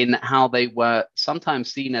 in how they were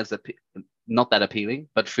sometimes seen as not that appealing,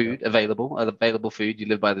 but available food. You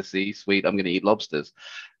live by the sea, sweet, I'm going to eat lobsters.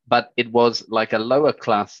 But it was like a lower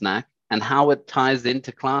class snack, and how it ties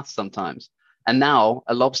into class sometimes. And now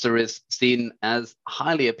a lobster is seen as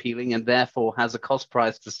highly appealing, and therefore has a cost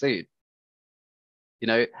price to food.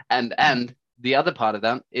 And the other part of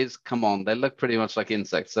that is, come on, they look pretty much like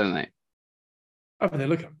insects, don't they? I mean, they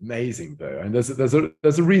look amazing though, and there's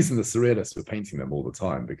a reason the surrealists were painting them all the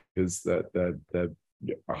time, because they're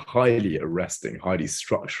highly arresting, highly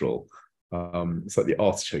structural. It's like the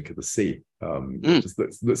artichoke of the sea. It just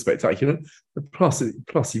looks spectacular. Plus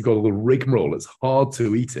you've got all the rigmarole. It's hard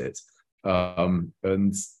to eat it, and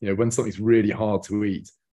when something's really hard to eat,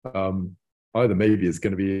 either maybe it's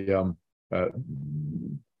going to be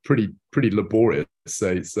pretty laborious,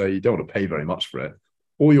 so you don't want to pay very much for it,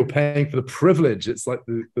 or you're paying for the privilege. It's like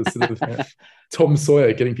the sort of Tom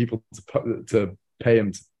Sawyer getting people to pay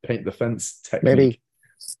him to paint the fence technique. Maybe,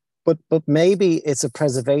 but maybe it's a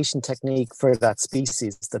preservation technique for that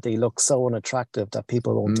species, that they look so unattractive that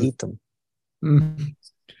people won't eat them. Maybe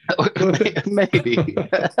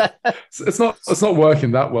it's not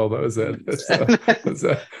working that well though, is it?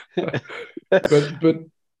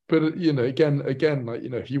 But again, like,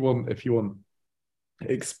 if you want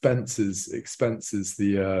expenses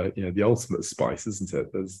the ultimate spice, isn't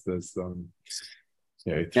it? There's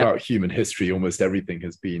throughout human history, almost everything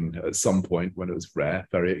has been, at some point when it was rare,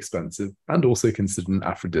 very expensive, and also considered an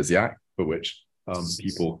aphrodisiac, for which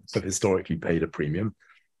people have historically paid a premium.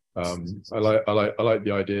 I like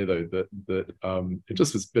the idea though that it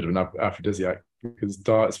just was a bit of an aphrodisiac, because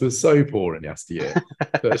diets were so poor in yesteryear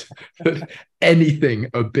that anything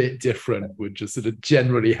a bit different would just sort of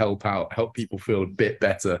generally help people feel a bit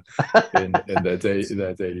better in their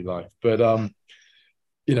daily life. But I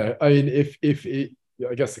mean,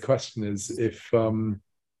 I guess the question is, if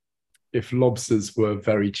lobsters were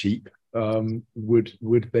very cheap,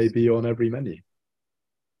 would they be on every menu?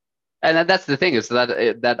 And that's the thing, is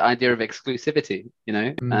that idea of exclusivity,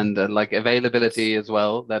 and like availability as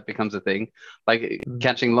well, that becomes a thing. Like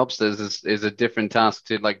catching lobsters is a different task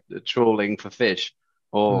to like trawling for fish,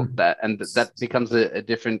 or that becomes a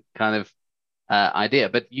different kind of idea.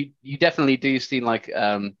 But you definitely do see like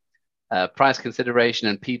price consideration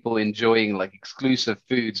and people enjoying like exclusive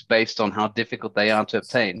foods based on how difficult they are to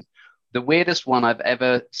obtain. The weirdest one I've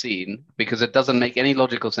ever seen, because it doesn't make any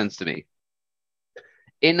logical sense to me.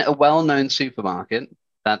 In a well-known supermarket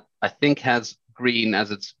that I think has green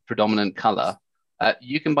as its predominant color,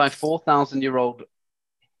 you can buy 4,000-year-old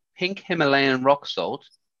pink Himalayan rock salt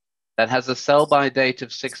that has a sell-by date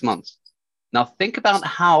of 6 months. Now think about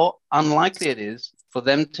how unlikely it is for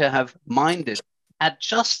them to have mined it at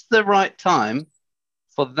just the right time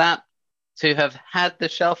for that to have had the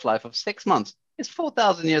shelf life of 6 months. It's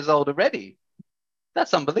 4,000 years old already.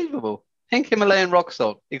 That's unbelievable. Pink Himalayan rock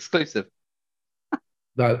salt, exclusive.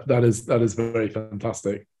 That is very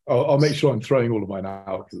fantastic. I'll make sure I'm throwing all of mine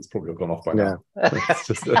out, because it's probably gone off by now. It's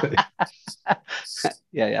just,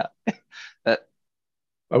 yeah.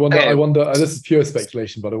 I wonder. This is pure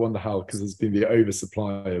speculation, but I wonder how, because there's been the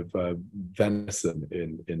oversupply of venison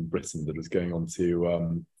in Britain that is going on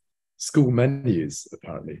to school menus,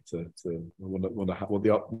 apparently. To wonder what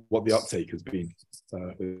the uptake has been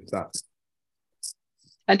with that.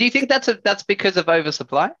 And do you think that's because of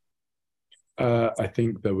oversupply? I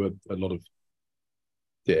think there were a lot of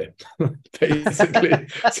deer, basically.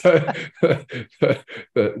 So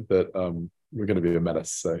that we're going to be a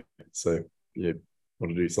menace. So you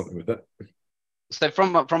want to do something with it. So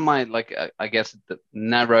from my like I guess the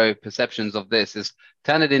narrow perceptions of this is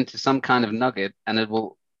turn it into some kind of nugget and it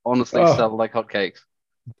will honestly Oh, sell like hotcakes.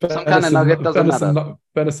 Some kind of nugget doesn't matter.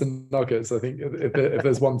 Venison nuggets. I think if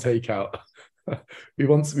there's one takeout, we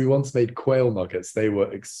once made quail nuggets. They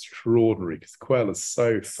were extraordinary because quail is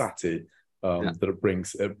so fatty that it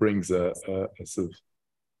brings a sort of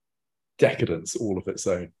decadence all of its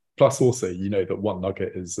own. Plus, also that one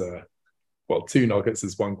nugget is two nuggets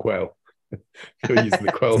is one quail. You're using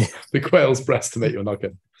the quail's breast to make your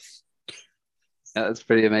nugget. Yeah, that's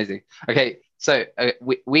pretty amazing. Okay, so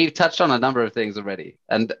we've touched on a number of things already,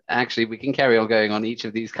 and actually we can carry on going on each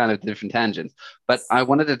of these kind of different tangents. But I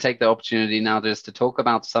wanted to take the opportunity now just to talk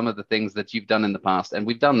about some of the things that you've done in the past, and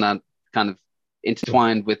we've done that kind of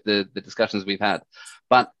intertwined with the discussions we've had.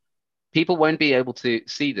 But people won't be able to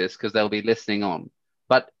see this because they'll be listening on.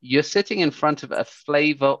 But you're sitting in front of a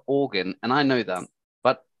flavor organ, and I know that.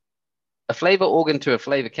 But a flavor organ to a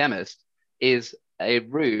flavor chemist is a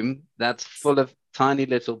room that's full of tiny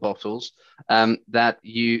little bottles that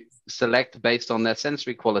you select based on their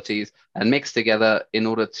sensory qualities and mix together in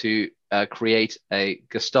order to create a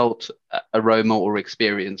gestalt aroma or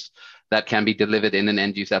experience that can be delivered in an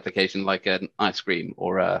end-use application like an ice cream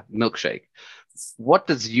or a milkshake. What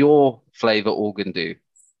does your flavor organ do?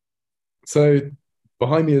 So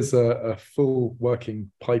behind me is a full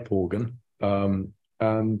working pipe organ,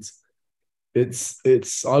 and it's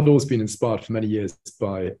I'd always been inspired for many years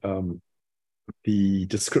by the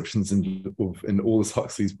descriptions in Aldous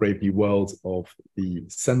Huxley's Brave New World of the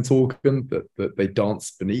scent organ that they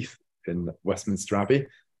dance beneath in Westminster Abbey,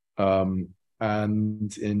 and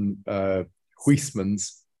in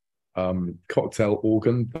Huysman's cocktail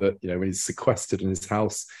organ that when he's sequestered in his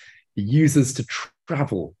house, he uses to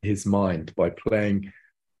travel his mind by playing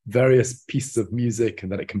various pieces of music,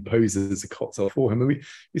 and then it composes a cocktail for him. And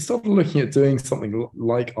we started looking at doing something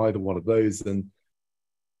like either one of those, and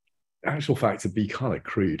actual fact, it'd be kind of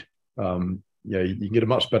crude. You can get a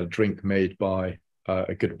much better drink made by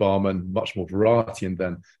a good barman, much more variety, and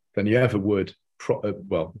than you ever would.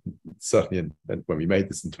 Certainly when we made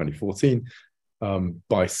this in 2014,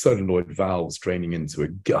 by solenoid valves draining into a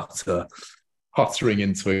gutter, puttering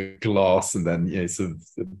into a glass, and then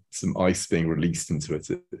some ice being released into it.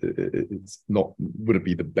 It's not wouldn't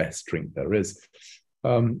be the best drink there is.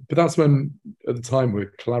 But that's when, at the time,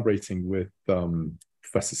 we're collaborating with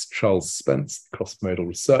Professor Charles Spence, the Cross-Modal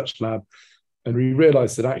Research Lab, and we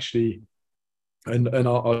realized that actually, and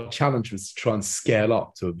our challenge was to try and scale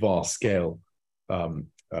up to a vast scale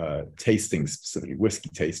tastings, specifically whiskey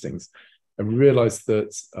tastings. And we realized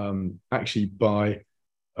that actually by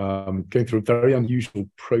going through a very unusual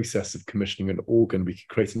process of commissioning an organ, we could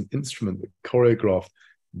create an instrument that choreographed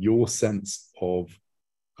your sense of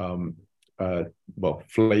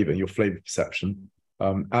flavor, your flavor perception,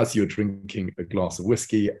 as you're drinking a glass of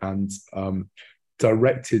whiskey, and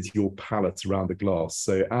directed your palate around the glass.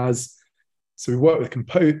 So we worked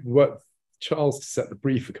with Charles to set the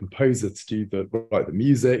brief, a composer to write the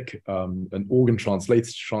music, an organ translator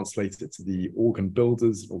to translate it to the organ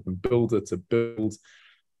builders, an organ builder to build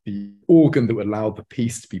the organ that would allow the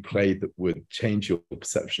piece to be played that would change your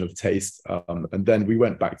perception of taste. And then we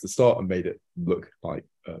went back to the start and made it look like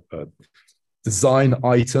a design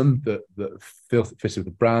item that fitted with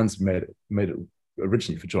the brands. We made it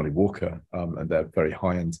originally for Johnny Walker and their very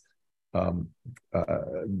high-end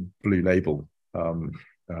blue label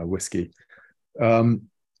whiskey. So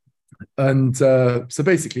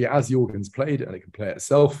basically, as the organ's played, and it can play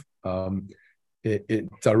itself, it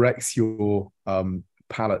directs your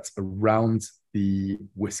palate around the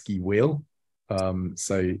whiskey wheel.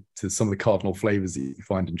 So to some of the cardinal flavors that you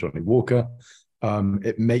find in Johnny Walker,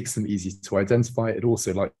 it makes them easy to identify. It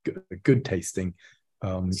also, like a good tasting,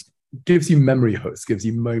 gives you memory hooks, gives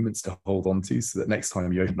you moments to hold on to, so that next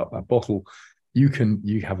time you open up that bottle, you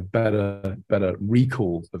have a better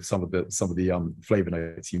recall of some of the flavor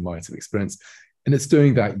notes you might have experienced. And it's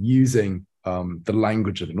doing that using the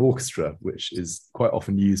language of an orchestra, which is quite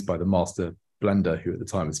often used by the master blender, who at the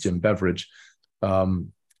time was Jim Beveridge. But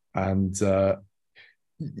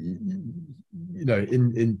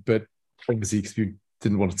obviously, because we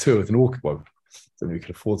didn't want to tour with an orchestra, so we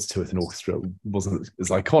could afford to tour with an orchestra, it wasn't as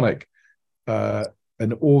iconic.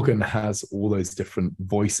 An organ has all those different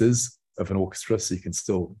voices of an orchestra, so you can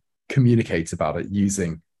still communicate about it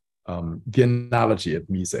using the analogy of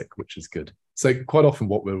music, which is good. So quite often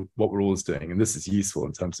what we're always doing, and this is useful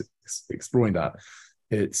in terms of exploring that,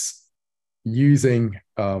 it's using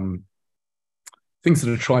things that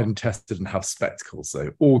are tried and tested and have spectacle.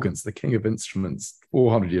 So organs, the king of instruments,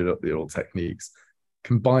 400-year-old techniques,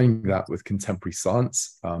 combining that with contemporary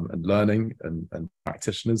science and learning and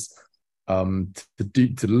practitioners to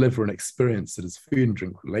deliver an experience that is food and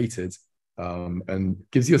drink related, and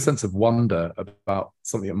gives you a sense of wonder about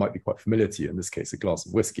something that might be quite familiar to you, in this case, a glass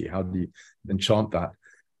of whiskey. How do you enchant that?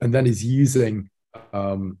 And then is using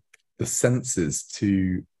the senses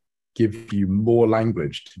to give you more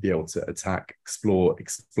language to be able to attack, explore,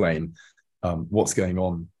 explain what's going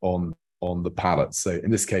on the palate. So in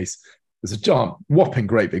this case, there's a giant, whopping,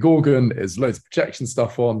 great big organ. There's loads of projection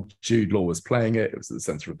stuff on. Jude Law was playing it. It was at the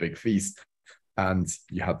center of a big feast, and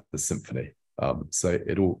you had the symphony. So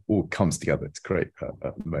it all comes together to create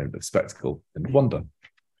a moment of spectacle and wonder,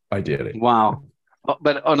 ideally. Wow.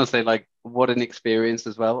 But honestly, like, what an experience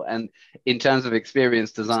as well. And in terms of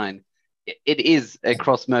experience design, it is a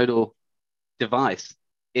cross-modal device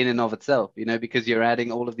in and of itself, because you're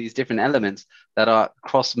adding all of these different elements that are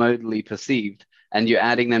cross-modally perceived, and you're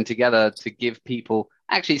adding them together to give people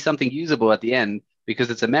actually something usable at the end,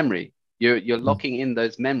 because it's a memory. You're locking in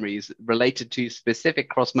those memories related to specific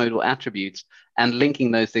cross-modal attributes and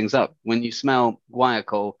linking those things up. When you smell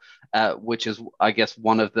guaiacol, which is, I guess,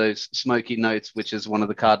 one of those smoky notes, which is one of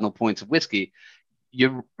the cardinal points of whiskey,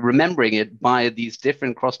 you're remembering it by these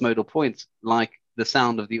different cross-modal points, like the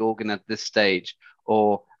sound of the organ at this stage,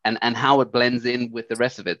 and how it blends in with the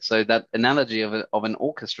rest of it. So that analogy of an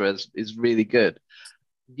orchestra is really good.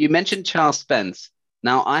 You mentioned Charles Spence.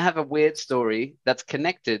 Now, I have a weird story that's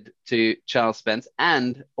connected to Charles Spence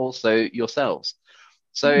and also yourselves.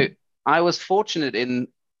 So I was fortunate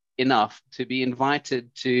enough to be invited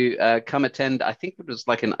to come attend, I think it was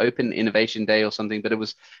like an open innovation day or something, but it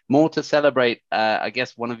was more to celebrate, I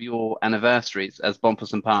guess, one of your anniversaries as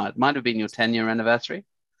Bompas and Power. It might have been your 10-year anniversary.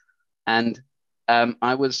 And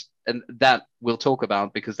and that we'll talk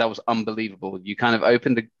about, because that was unbelievable. You kind of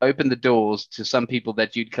opened the doors to some people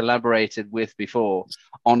that you'd collaborated with before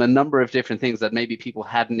on a number of different things that maybe people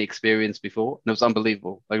hadn't experienced before. And it was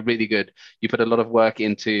unbelievable, like really good. You put a lot of work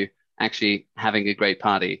into actually having a great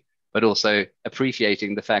party, but also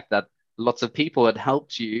appreciating the fact that lots of people had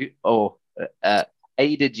helped you or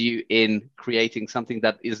aided you in creating something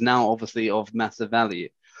that is now obviously of massive value.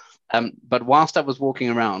 But whilst I was walking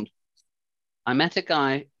around, I met a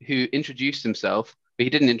guy who introduced himself, but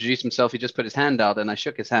he didn't introduce himself. He just put his hand out, and I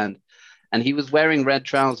shook his hand, and he was wearing red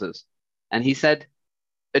trousers. And he said,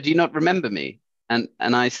 "Do you not remember me?" And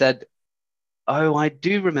I said, "Oh, I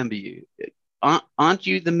do remember you. Aren't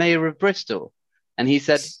you the mayor of Bristol?" And he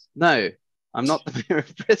said, "No, I'm not the mayor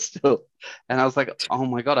of Bristol." And I was like, "Oh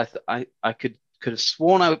my God, I could have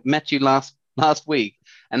sworn I met you last week."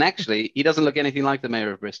 And actually, he doesn't look anything like the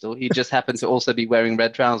mayor of Bristol. He just happened to also be wearing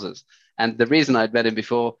red trousers. And the reason I'd met him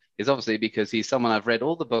before is obviously because he's someone I've read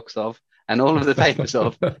all the books of and all of the papers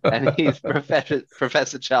of, and he's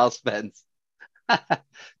Professor Charles Spence.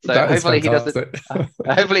 So hopefully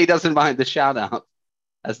he doesn't mind the shout out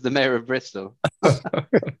as the mayor of Bristol.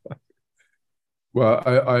 Well,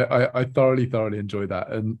 I thoroughly enjoy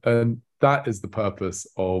that, and that is the purpose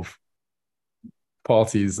of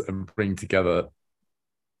parties, and bring together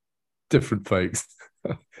different folks,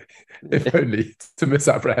 if only to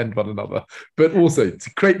misapprehend one another, but also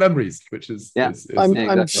to create memories, which is, I'm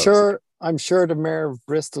sure the mayor of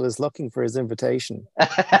Bristol is looking for his invitation.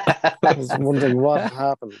 I was wondering what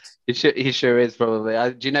happened. He sure is, probably.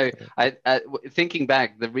 I thinking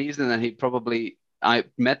back, the reason that I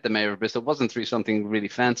met the mayor of Bristol wasn't through something really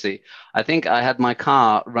fancy. I think I had my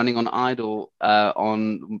car running on idle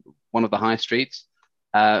on one of the high streets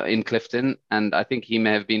in Clifton, and I think he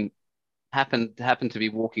may have been happened to be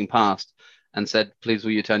walking past and said, "Please,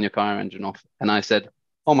 will you turn your car engine off?" And I said,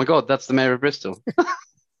 "Oh my God, that's the mayor of Bristol."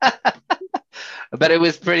 But it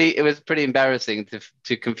was pretty embarrassing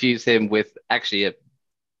to confuse him with actually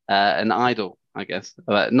an idol, I guess.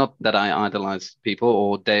 Not that I idolize people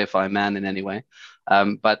or deify man in any way,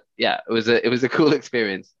 but yeah, it was a cool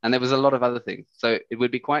experience, and there was a lot of other things. So it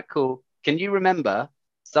would be quite cool. Can you remember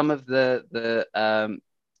some of the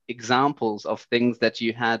examples of things that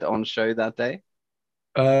you had on show that day?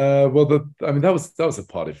 Well, that was a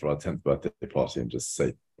party for our 10th birthday party, and just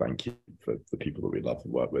say thank you for the people that we love to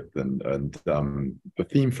work with, and the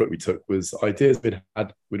theme for it we took was ideas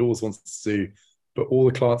we'd always wanted to do, but all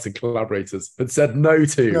the clients and collaborators had said no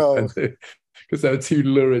to, because they were too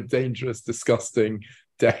lurid, dangerous, disgusting,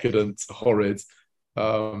 decadent, horrid,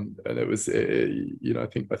 and it was I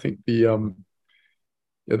think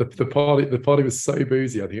the party was so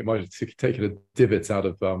boozy. I think it might have taken a divot out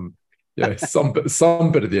of some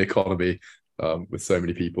bit of the economy, with so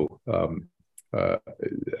many people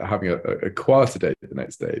having a quieter day the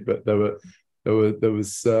next day. But there were There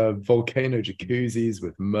was volcano jacuzzis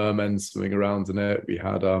with mermen swimming around in it. We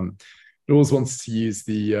had we always wanted to use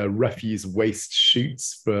the refuse waste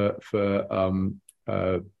chutes for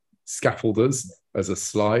scaffolders as a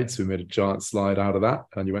slide. So we made a giant slide out of that,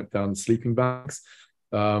 and you went down sleeping bags.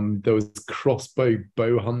 There was crossbow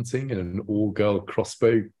bow hunting in an all-girl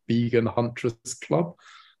crossbow vegan huntress club.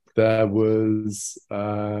 There was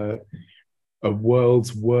a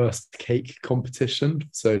world's worst cake competition,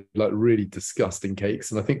 so like really disgusting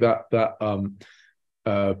cakes, and I think that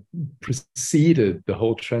preceded the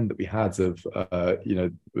whole trend that we had of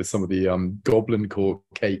with some of the goblin core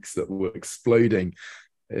cakes that were exploding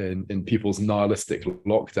in people's nihilistic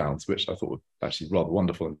lockdowns, which I thought were actually rather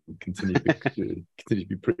wonderful and continue to be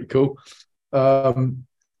pretty cool.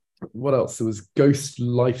 What else? There was ghost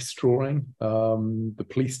life strawing. The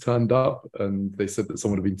police turned up and they said that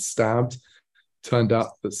someone had been stabbed. Turned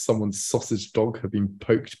out that someone's sausage dog had been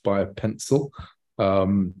poked by a pencil,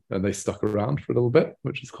 and they stuck around for a little bit,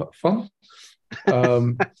 which was quite fun.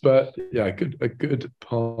 But yeah, a good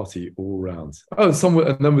party all round. Oh, somewhere,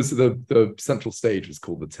 and then was the central stage was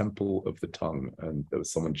called the Temple of the Tongue, and there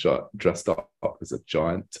was someone dressed up as a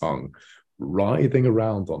giant tongue, writhing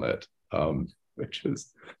around on it, which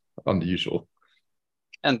is unusual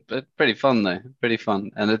and pretty fun though. Pretty fun,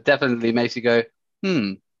 and it definitely makes you go,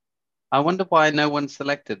 I wonder why no one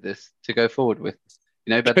selected this to go forward with,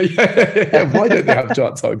 but why don't they have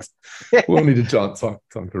giant tongues? We all need a giant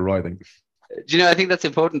tongue for writhing. Do you know, I think that's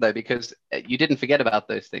important though, because you didn't forget about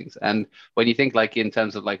those things. And when you think like in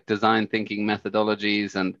terms of like design thinking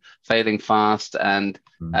methodologies and failing fast and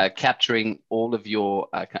capturing all of your,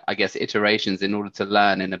 I guess, iterations in order to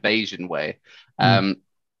learn in a Bayesian way,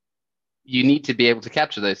 you need to be able to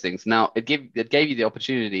capture those things. Now, it gave you the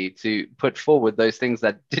opportunity to put forward those things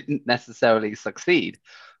that didn't necessarily succeed.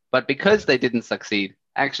 But because they didn't succeed,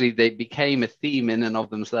 actually, they became a theme in and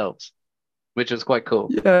of themselves, which was quite cool.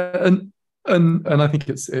 Yeah, and I think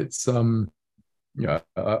it's I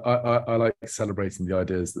like celebrating the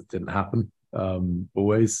ideas that didn't happen.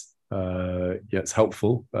 Always, it's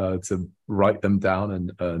helpful to write them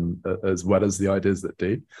down and as well as the ideas that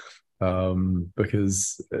do.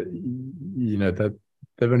 Because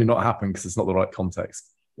they've only not happened because it's not the right context,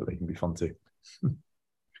 but they can be fun too.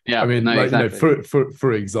 Yeah, I mean, no, exactly.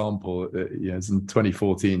 for example, in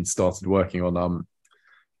 2014 started working on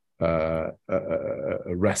a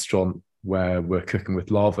restaurant where we're cooking with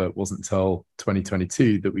lava. It wasn't until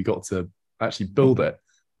 2022 that we got to actually build it,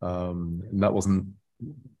 and that wasn't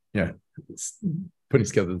putting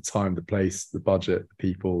together the time, the place, the budget, the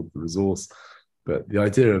people, the resource. But the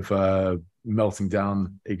idea of melting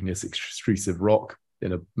down igneous extrusive rock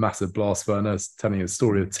in a massive blast furnace, telling a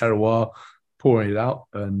story of terroir, pouring it out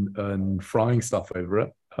and frying stuff over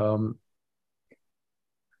it.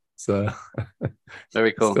 So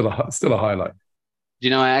very cool. Still a highlight.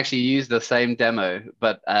 I actually used the same demo,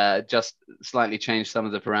 but just slightly changed some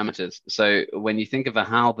of the parameters. So when you think of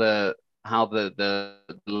how the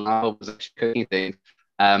lava was actually cooking things,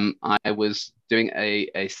 I was doing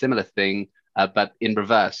a similar thing. But in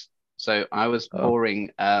reverse. So I was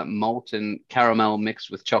pouring molten caramel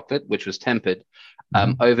mixed with chocolate, which was tempered,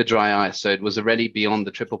 over dry ice. So it was already beyond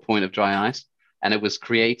the triple point of dry ice, and it was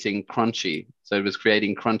creating crunchy. So it was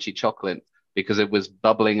creating crunchy chocolate because it was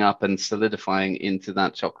bubbling up and solidifying into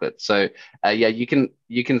that chocolate. So you can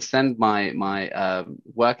send my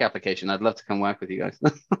work application. I'd love to come work with you guys.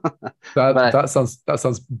 that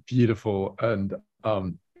sounds beautiful, and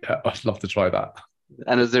I'd love to try that.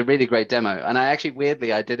 And it was a really great demo. And I actually,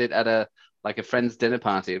 weirdly, I did it at a friend's dinner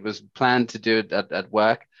party. It was planned to do it at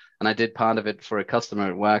work. And I did part of it for a customer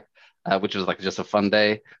at work, which was just a fun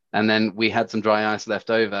day. And then we had some dry ice left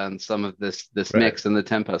over and some of this right. mix and the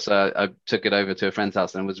temper. So I took it over to a friend's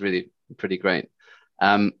house and it was really pretty great.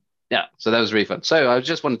 So that was really fun. So I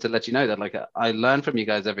just wanted to let you know that I learn from you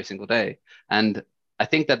guys every single day. And I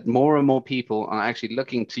think that more and more people are actually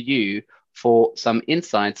looking to you for some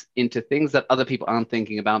insights into things that other people aren't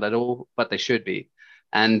thinking about at all, but they should be.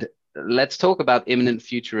 And let's talk about imminent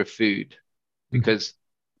future of food, because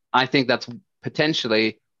I think that's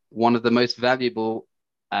potentially one of the most valuable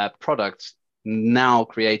products now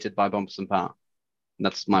created by Bompas and Power.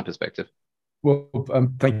 That's my perspective. Well,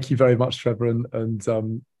 thank you very much, Trevor. And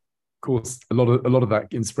of course, a lot of that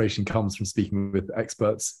inspiration comes from speaking with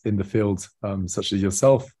experts in the field, such as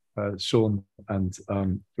yourself, Sean, and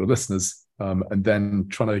your listeners, and then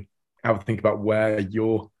trying to have a think about where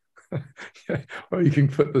you can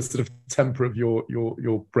put the sort of temper of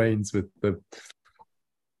your brains with the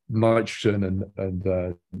nitrogen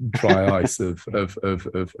and dry ice of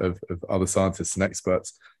other scientists and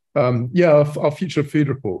experts. Our future food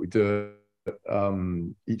report, we do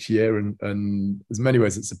each year, and as many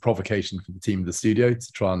ways it's a provocation for the team of the studio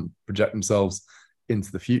to try and project themselves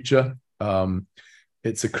into the future.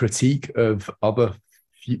 It's a critique of other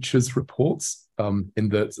futures reports, in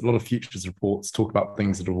that a lot of futures reports talk about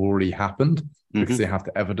things that have already happened because they have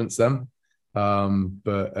to evidence them.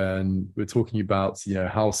 But we're talking about,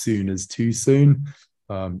 how soon is too soon.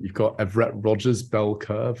 You've got Everett Rogers' bell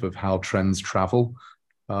curve of how trends travel.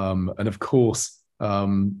 And of course, by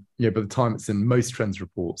the time it's in most trends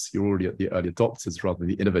reports, you're already at the early adopters rather than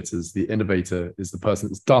the innovators. The innovator is the person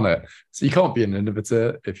that's done it. So you can't be an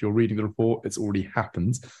innovator if you're reading the report, it's already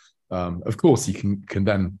happened. Of course, you can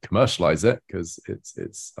then commercialize it because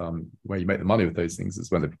it's where you make the money with those things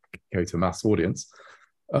is when they go to a mass audience.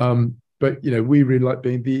 But we really like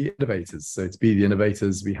being the innovators. So to be the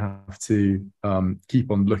innovators, we have to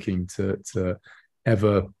keep on looking to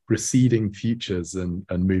ever receding futures and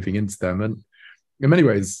moving into them. And in many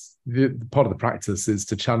ways, the part of the practice is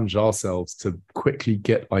to challenge ourselves to quickly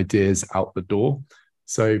get ideas out the door.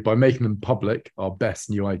 So by making them public, our best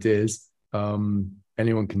new ideas,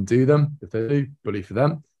 anyone can do them. If they do, bully for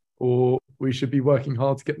them. Or we should be working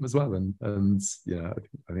hard to get them as well. And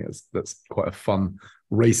I think that's quite a fun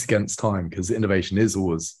race against time, because innovation is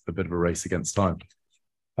always a bit of a race against time.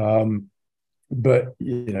 But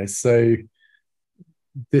so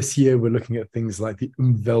this year we're looking at things like the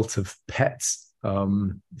Umwelt of pets.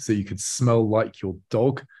 So you could smell like your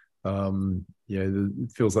dog.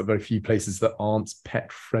 It feels like very few places that aren't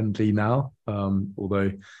pet friendly now.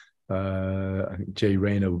 Although I think Jay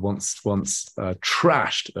Rayner once recently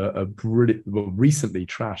trashed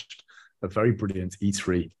a very brilliant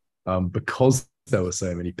eatery because there were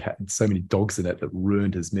so many dogs in it that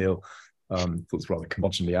ruined his meal. Thought it was rather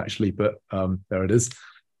curmudgeonly actually, but there it is.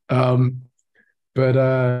 But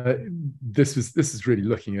this is really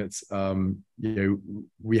looking at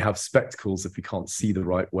we have spectacles if we can't see the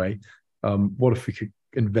right way. What if we could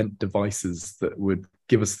invent devices that would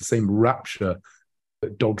give us the same rapture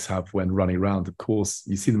that dogs have when running around? Of course,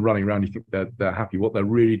 you see them running around, you think they're happy. What they're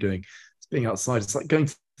really doing is being outside. It's like going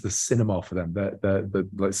to the cinema for them. The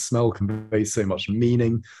like smell conveys so much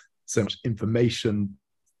meaning, so much information.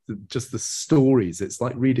 Just the stories. It's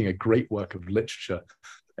like reading a great work of literature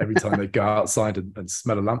every time they go outside and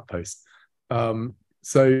smell a lamppost.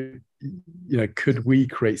 So could we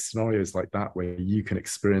create scenarios like that where you can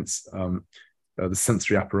experience the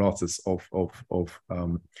sensory apparatus of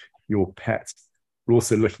your pet? We're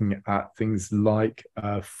also looking at things like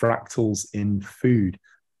fractals in food.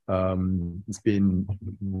 There's been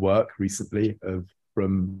work recently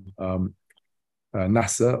from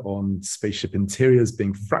NASA on spaceship interiors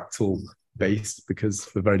being fractal based, because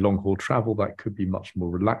for very long haul travel that could be much more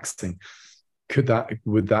relaxing.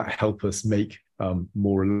 Would that help us make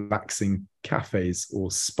more relaxing cafes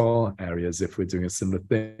or spa areas if we're doing a similar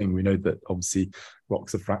thing? We know that obviously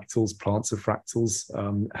rocks are fractals, plants are fractals.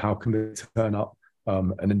 How can they turn up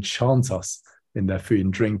and enchant us in their food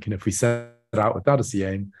and drink? And if we set out with that as the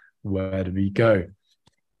aim, where do we go?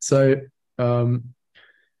 So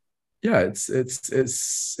it's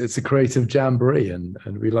a creative jamboree, and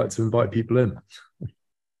we like to invite people in.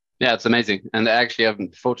 Yeah, it's amazing. And actually,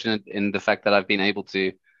 I'm fortunate in the fact that I've been able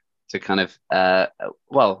to kind of,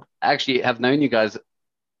 actually have known you guys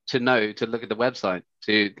to look at the website,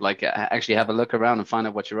 to like actually have a look around and find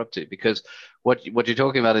out what you're up to. Because what you're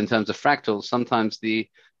talking about in terms of fractals, sometimes the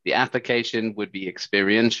application would be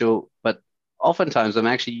experiential, but oftentimes I'm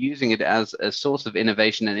actually using it as a source of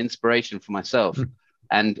innovation and inspiration for myself.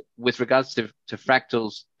 And with regards to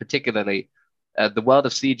fractals, particularly, the world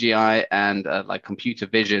of CGI and like computer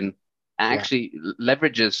vision actually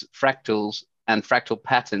leverages fractals and fractal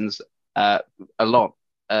patterns a lot,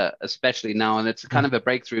 especially now. And it's kind of a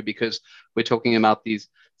breakthrough because we're talking about these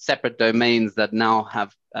separate domains that now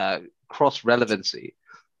have cross-relevancy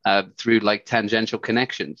through like tangential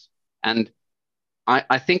connections. And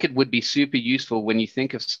I think it would be super useful when you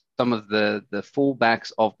think of some of the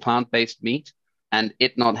fallbacks of plant-based meat and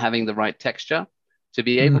it not having the right texture, to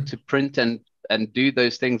be able to print and do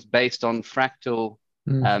those things based on fractal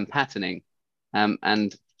patterning.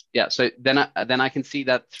 So then I can see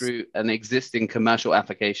that through an existing commercial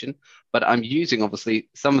application, but I'm using obviously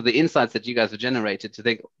some of the insights that you guys have generated to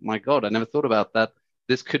think, my God, I never thought about that.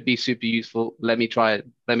 This could be super useful. Let me try it.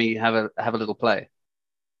 Let me have a little play.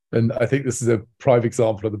 And I think this is a prime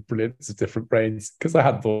example of the brilliance of different brains, because I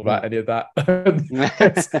hadn't thought about any of that.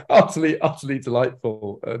 It's utterly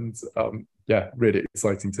delightful, and really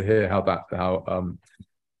exciting to hear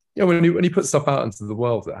when you put stuff out into the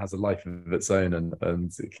world, it has a life of its own, and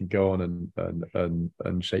it can go on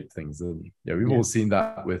and shape things. And we've all seen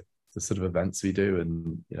that with the sort of events we do,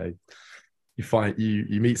 and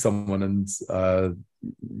you meet someone and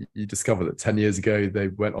you discover that 10 years ago they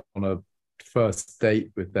went on a first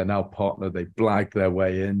date with their now partner. They blagged their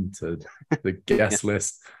way into the guest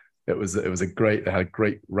list. It was a great, they had a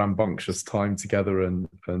great rambunctious time together, and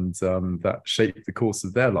that shaped the course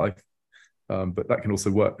of their life. But that can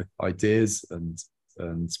also work with ideas and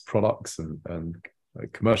products and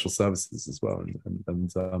commercial services as well.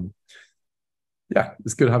 Yeah,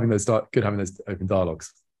 it's good having those open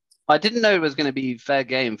dialogues. I didn't know it was going to be fair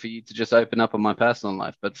game for you to just open up on my personal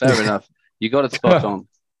life, but fair enough. You got it spot on.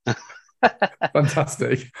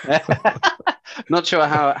 Fantastic. Not sure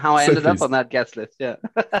how I ended up on that guest list. Yeah.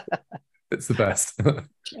 It's the best.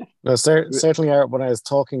 No, certainly when I was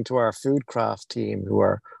talking to our food craft team, who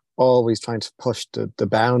are always trying to push the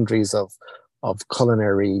boundaries of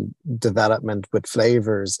culinary development with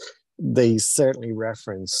flavors, they certainly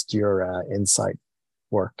referenced your insight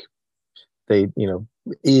work. They,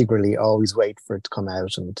 eagerly always wait for it to come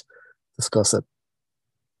out and discuss it.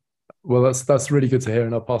 Well, that's really good to hear,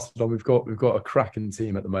 and I'll pass it on. We've got a cracking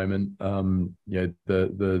team at the moment.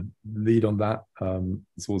 The lead on that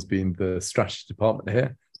has always been the strategy department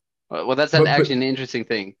here. Well, that's actually an interesting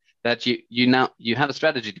thing, that you have a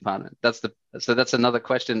strategy department. That's another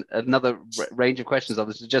question, another range of questions I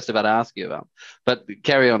was just about to ask you about. But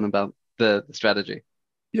carry on about the strategy.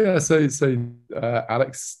 Yeah, so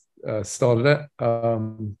Alex started it.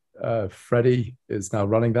 Freddie is now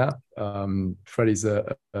running that. Freddie's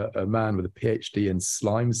a man with a PhD in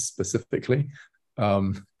slimes specifically,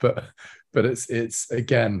 but it's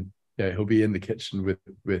again, he'll be in the kitchen with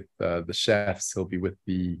the chefs. He'll be with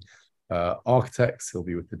the architects. He'll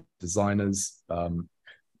be with the designers. And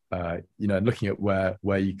looking at where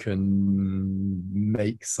you can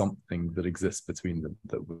make something that exists between them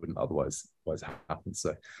that wouldn't otherwise happen.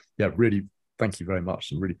 So yeah, really thank you very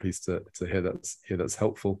much. I'm really pleased to hear that's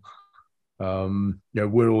helpful.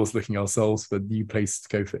 We're always looking ourselves for a new place to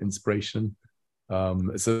go for inspiration.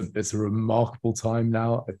 It's a remarkable time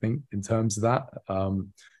now, I think, in terms of that.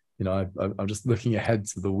 I'm just looking ahead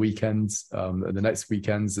to the weekends. And the next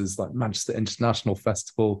weekends is like Manchester International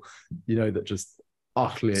Festival, that just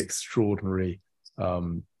utterly extraordinary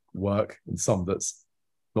work, and some that's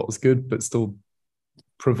not as good but still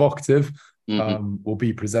provocative. Will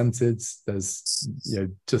be presented. There's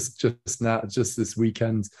just this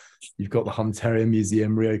weekend you've got the Hunterian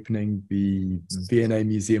Museum reopening, the V&A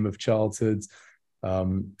Museum of Childhood,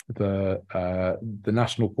 the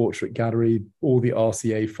National Portrait Gallery, all the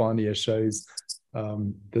RCA final year shows.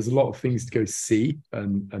 There's a lot of things to go see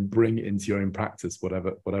and bring into your own practice,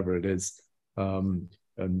 whatever it is. One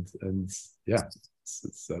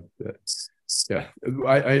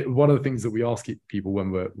of the things that we ask people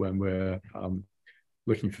when we're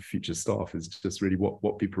looking for future staff is just really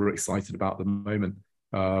what people are excited about at the moment.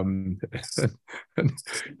 And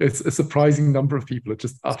it's a surprising number of people are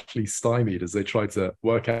just utterly stymied as they try to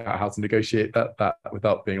work out how to negotiate that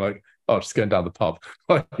without being like, oh, just going down the pub,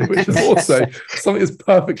 which is also something that's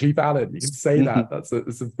perfectly valid. You can say that.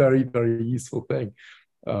 It's a very, very useful thing,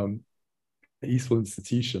 useful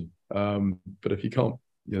institution. But if you can't,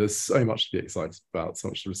 there's so much to be excited about, so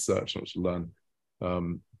much to research, so much to learn. I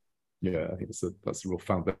think that's a real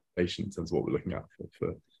foundation in terms of what we're looking at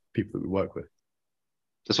for people that we work with.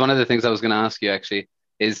 Just one of the things I was going to ask you actually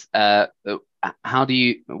is, what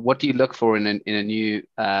do you look for in a new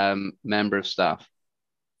member of staff?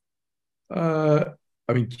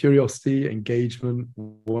 Curiosity, engagement,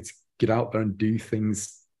 want to get out there and do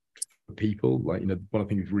things for people. Like, one of the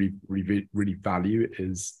things we really value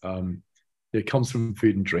is it comes from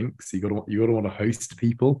food and drink. So you got to want to host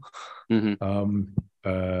people. So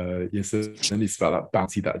then it's about that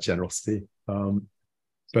bounty, that generosity.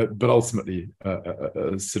 But ultimately,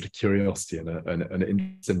 a sort of curiosity and an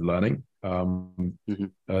interest in learning. And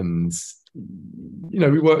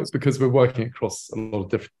we work because we're working across a lot of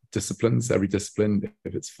different disciplines. Every discipline,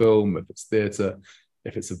 if it's film, if it's theatre,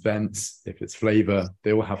 if it's events, if it's flavour,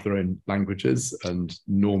 they all have their own languages and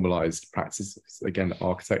normalised practices. Again,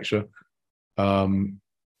 architecture.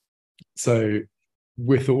 So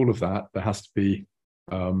with all of that, there has to be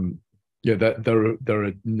there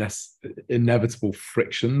are inevitable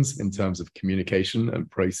frictions in terms of communication and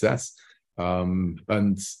process.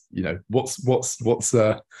 What's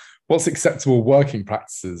acceptable working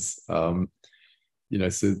practices. So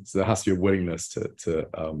there has to be a willingness to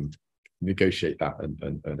negotiate that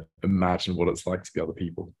and imagine what it's like to be other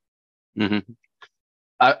people.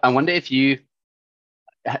 I wonder if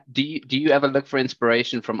do you ever look for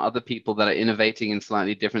inspiration from other people that are innovating in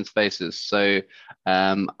slightly different spaces? So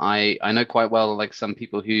I know quite well, like, some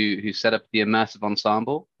people who set up the immersive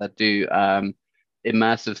ensemble that do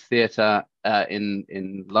immersive theatre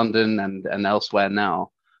in London and elsewhere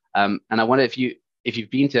now. And I wonder if you've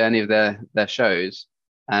been to any of their shows,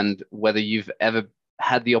 and whether you've ever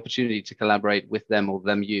had the opportunity to collaborate with them or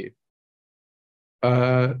them you.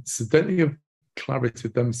 So don't think I've collaborated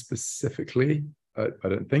with them specifically. I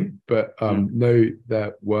don't think, but know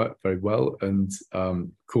their work very well. And of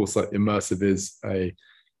course, like immersive is a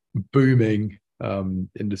booming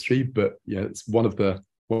industry, but it's one of the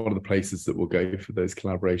places that will go for those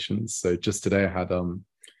collaborations. So just today I had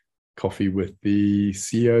coffee with the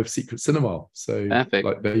CEO of Secret Cinema. So Perfect.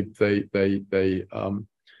 like they've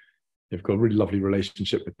got a really lovely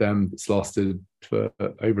relationship with them that's lasted for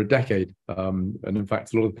over a decade. And in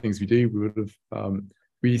fact, a lot of the things we do,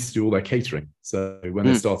 we used to do all their catering. So when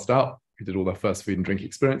they started out, we did all their first food and drink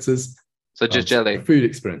experiences. So just jelly. Food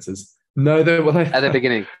experiences. No, at the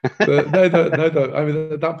beginning. no. I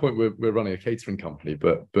mean, at that point, we're running a catering company,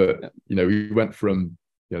 but we went from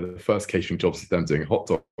the first catering jobs with them doing hot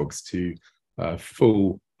dogs to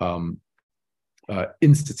full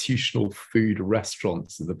institutional food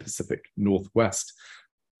restaurants in the Pacific Northwest.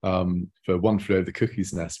 For One Flew Over the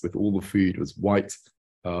Cuckoo's Nest, with all the food was white,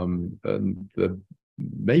 and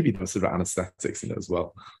maybe there was sort of anesthetics in it as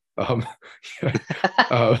well.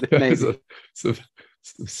 Sort of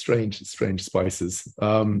strange spices.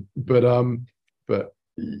 But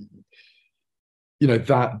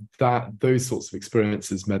that those sorts of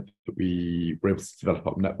experiences meant that we were able to develop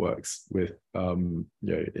up networks with in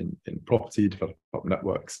property, develop up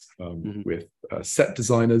networks with set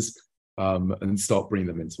designers, and start bringing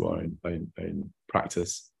them into our own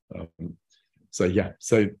practice. So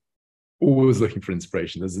always looking for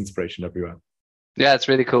inspiration. There's inspiration everywhere. Yeah, it's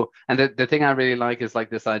really cool. And the thing I really like is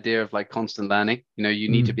like this idea of like constant learning. You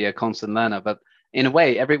need to be a constant learner, but in a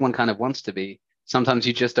way, everyone kind of wants to be. Sometimes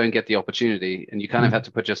you just don't get the opportunity, and you kind of have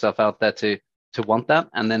to put yourself out there to want that,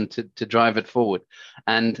 and then to drive it forward.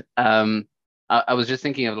 And I was just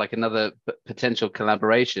thinking of like another potential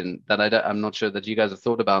collaboration that I'm not sure that you guys have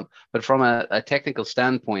thought about, but from a technical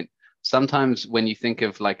standpoint, sometimes when you think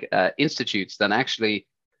of like institutes, then actually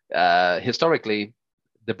historically,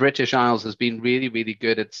 the British Isles has been really, really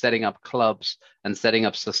good at setting up clubs and setting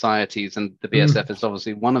up societies, and the BSF is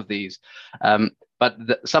obviously one of these. But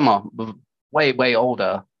some are way, way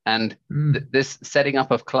older, and this setting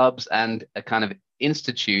up of clubs and a kind of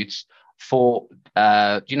institutes for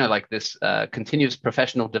like this continuous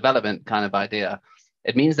professional development kind of idea.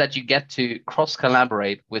 It means that you get to cross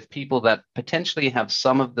collaborate with people that potentially have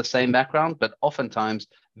some of the same background, but oftentimes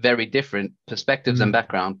very different perspectives and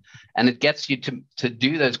background. And it gets you to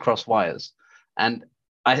do those cross wires. And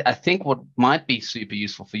I think what might be super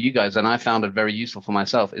useful for you guys, and I found it very useful for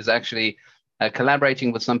myself, is actually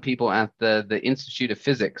collaborating with some people at the Institute of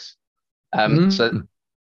Physics. So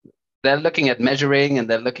they're looking at measuring, and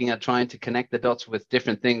they're looking at trying to connect the dots with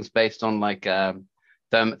different things based on like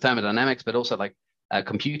thermodynamics, but also like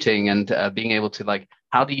computing, and being able to like,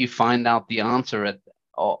 how do you find out the answer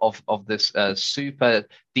of this super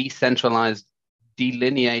decentralized,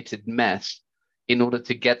 delineated mess in order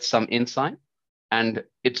to get some insight? And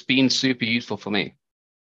it's been super useful for me.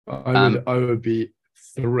 I would be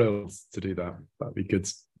thrilled to do that. That'd be good.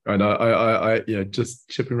 And I just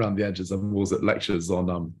chipping around the edges. I was at lectures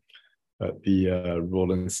on at the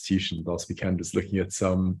Royal Institution last weekend, just looking at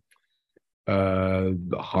some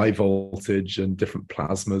high voltage and different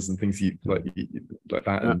plasmas and things like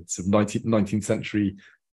that, and sort of 19th century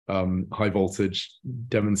high voltage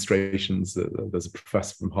demonstrations. There's a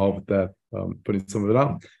professor from Harvard there putting some of it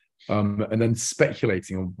out, and then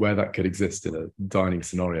speculating on where that could exist in a dining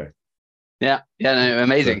scenario. No,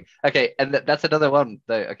 amazing. So, okay, and that's another one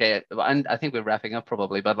though. Okay, and I think we're wrapping up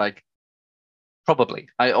probably, but like, probably,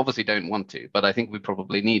 I obviously don't want to, but I think we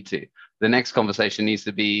probably need to. The next conversation needs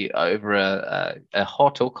to be over a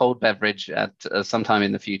hot or cold beverage at sometime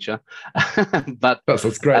in the future. But that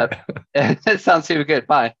sounds great. It sounds super good.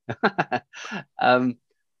 Bye.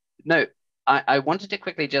 No, I wanted to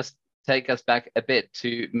quickly just take us back a bit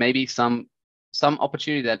to maybe some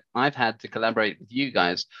opportunity that I've had to collaborate with you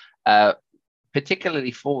guys,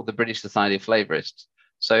 particularly for the British Society of Flavorists.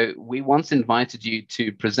 So we once invited you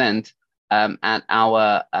to present at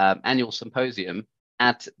our annual symposium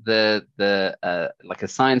at the like a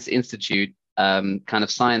science institute kind of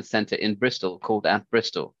science center in Bristol called At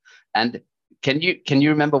Bristol. And can you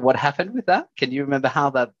remember what happened with that? Can you remember how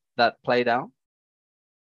that played out?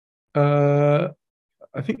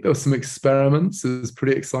 I think there were some experiments. It was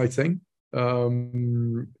pretty exciting.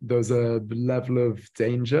 There was a level of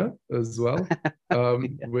danger as well,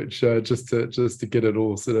 which just to get it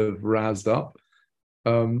all sort of razzed up.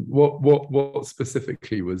 What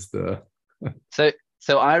specifically was the?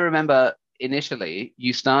 So I remember initially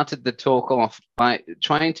you started the talk off by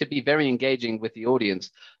trying to be very engaging with the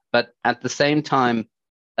audience, but at the same time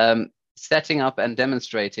setting up and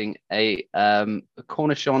demonstrating a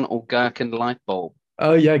cornichon or gherkin light bulb.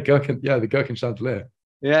 Oh yeah, gherkin. Yeah, the gherkin chandelier.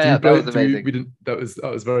 Yeah, that was amazing. We didn't. That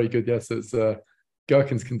was very good. Yes, it's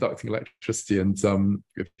gherkins conducting electricity, and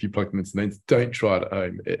if you plug them into mains, don't try it at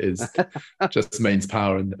home. It is just mains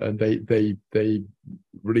power, and they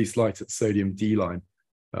release light at sodium D line,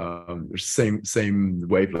 which is same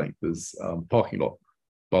wavelength as parking lot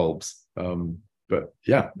bulbs. But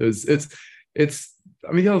yeah, it's.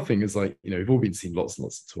 I mean, the other thing is, like, you know, we've all been seeing lots and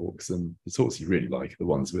lots of talks, and the talks you really like are the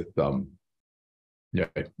ones with you know,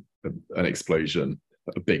 an explosion,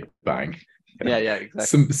 a big bang. Yeah,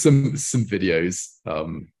 exactly. Some videos,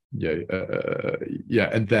 and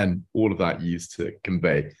then all of that used to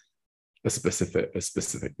convey a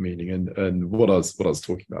specific meaning. And what I was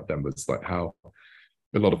talking about then was like how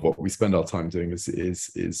a lot of what we spend our time doing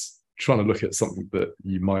is trying to look at something that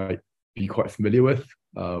you might be quite familiar with.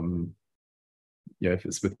 If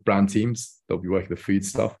it's with brand teams, they'll be working with food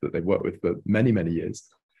stuff that they've worked with for many years.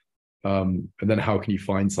 And then how can you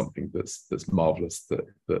find something that's marvelous, that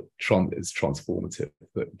is transformative,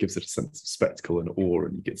 that gives it a sense of spectacle and awe,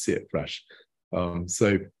 and you get to see it fresh.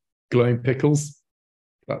 So glowing pickles,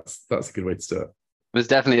 that's a good way to do it. It was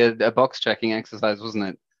definitely a box checking exercise,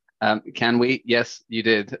 wasn't it? Can we? Yes, you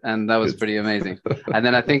did, and that was pretty amazing. And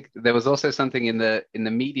then I think there was also something in the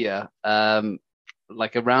media,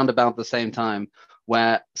 like around about the same time,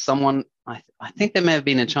 where someone, I think they may have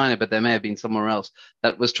been in China, but they may have been somewhere else,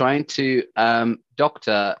 that was trying to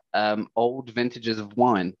doctor old vintages of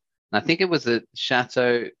wine. And I think it was a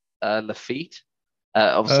Chateau Lafite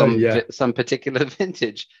of some particular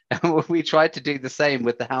vintage. And we tried to do the same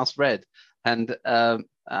with the House Red. And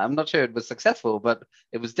I'm not sure it was successful, but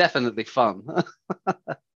it was definitely fun.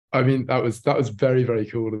 I mean, that was very, very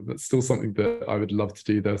cool, and that's still something that I would love to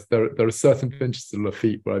do. There are certain vintages of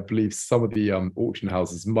Lafite where I believe some of the auction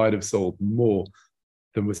houses might have sold more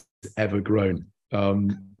than was ever grown.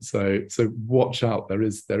 So watch out. There are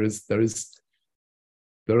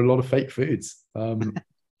a lot of fake foods,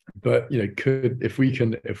 but you know, if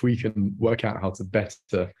we can work out how to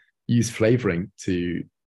better use flavoring to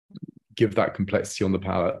give that complexity on the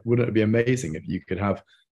palate, wouldn't it be amazing if you could have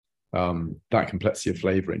that complexity of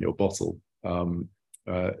flavor in your bottle,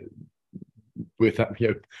 with that, you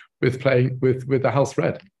know, with playing with the House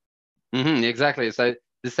Red. Exactly. So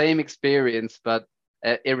the same experience, but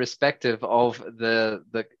irrespective of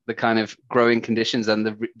the kind of growing conditions and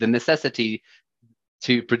the necessity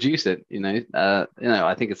to produce it.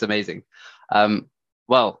 I think it's amazing.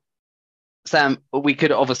 Well, Sam, we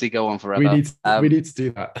could obviously go on forever. We need to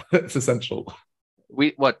do that. It's essential.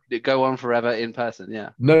 Go on forever in person? Yeah.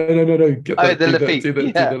 No. The Lafite. Do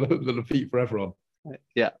the Lafite for everyone.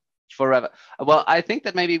 Yeah, forever. Well, I think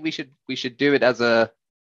that maybe we should do it as a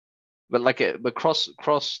cross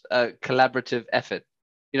collaborative effort.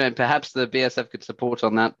 You know, and perhaps the BSF could support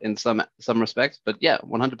on that in some respects. But yeah,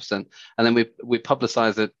 100%. And then we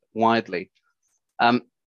publicize it widely.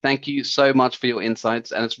 Thank you so much for your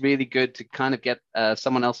insights, and it's really good to kind of get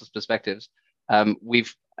someone else's perspectives.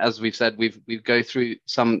 As we've said, we go through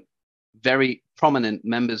some very prominent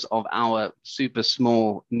members of our super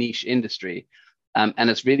small niche industry, and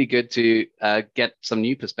it's really good to get some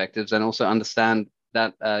new perspectives and also understand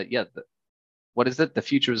that what is it? The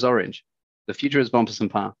future is orange. The future is Bompas and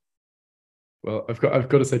Pa. Well, I've got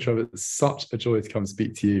to say, Trevor, it's such a joy to come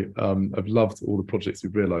speak to you. I've loved all the projects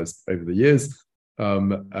we've realised over the years.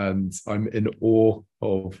 And I'm in awe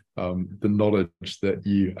of the knowledge that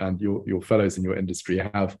you and your fellows in your industry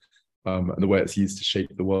have, and the way it's used to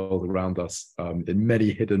shape the world around us in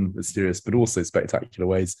many hidden, mysterious, but also spectacular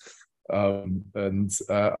ways. And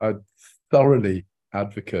I thoroughly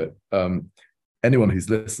advocate anyone who's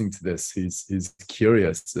listening to this, who's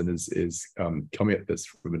curious and is coming at this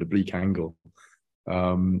from an oblique angle,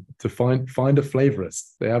 to find a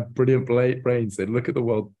flavorist. They have brilliant brains. They look at the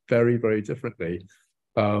world very, very differently.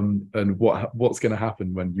 And what's going to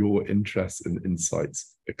happen when your interests and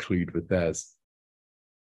insights occlude with theirs?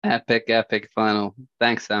 Epic final.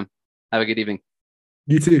 Thanks, Sam. Have a good evening.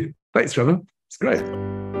 You too. Thanks, Trevor. It's great.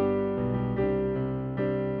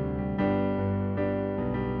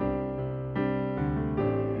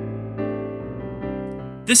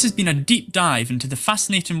 This has been a deep dive into the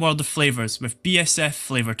fascinating world of flavours with BSF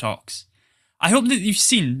Flavour Talks. I hope that you've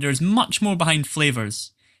seen there is much more behind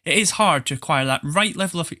flavours. It is hard to acquire that right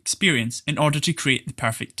level of experience in order to create the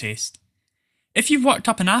perfect taste. If you've worked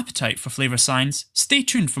up an appetite for flavour science, stay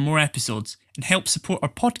tuned for more episodes and help support our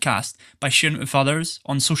podcast by sharing it with others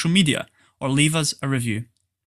on social media or leave us a review.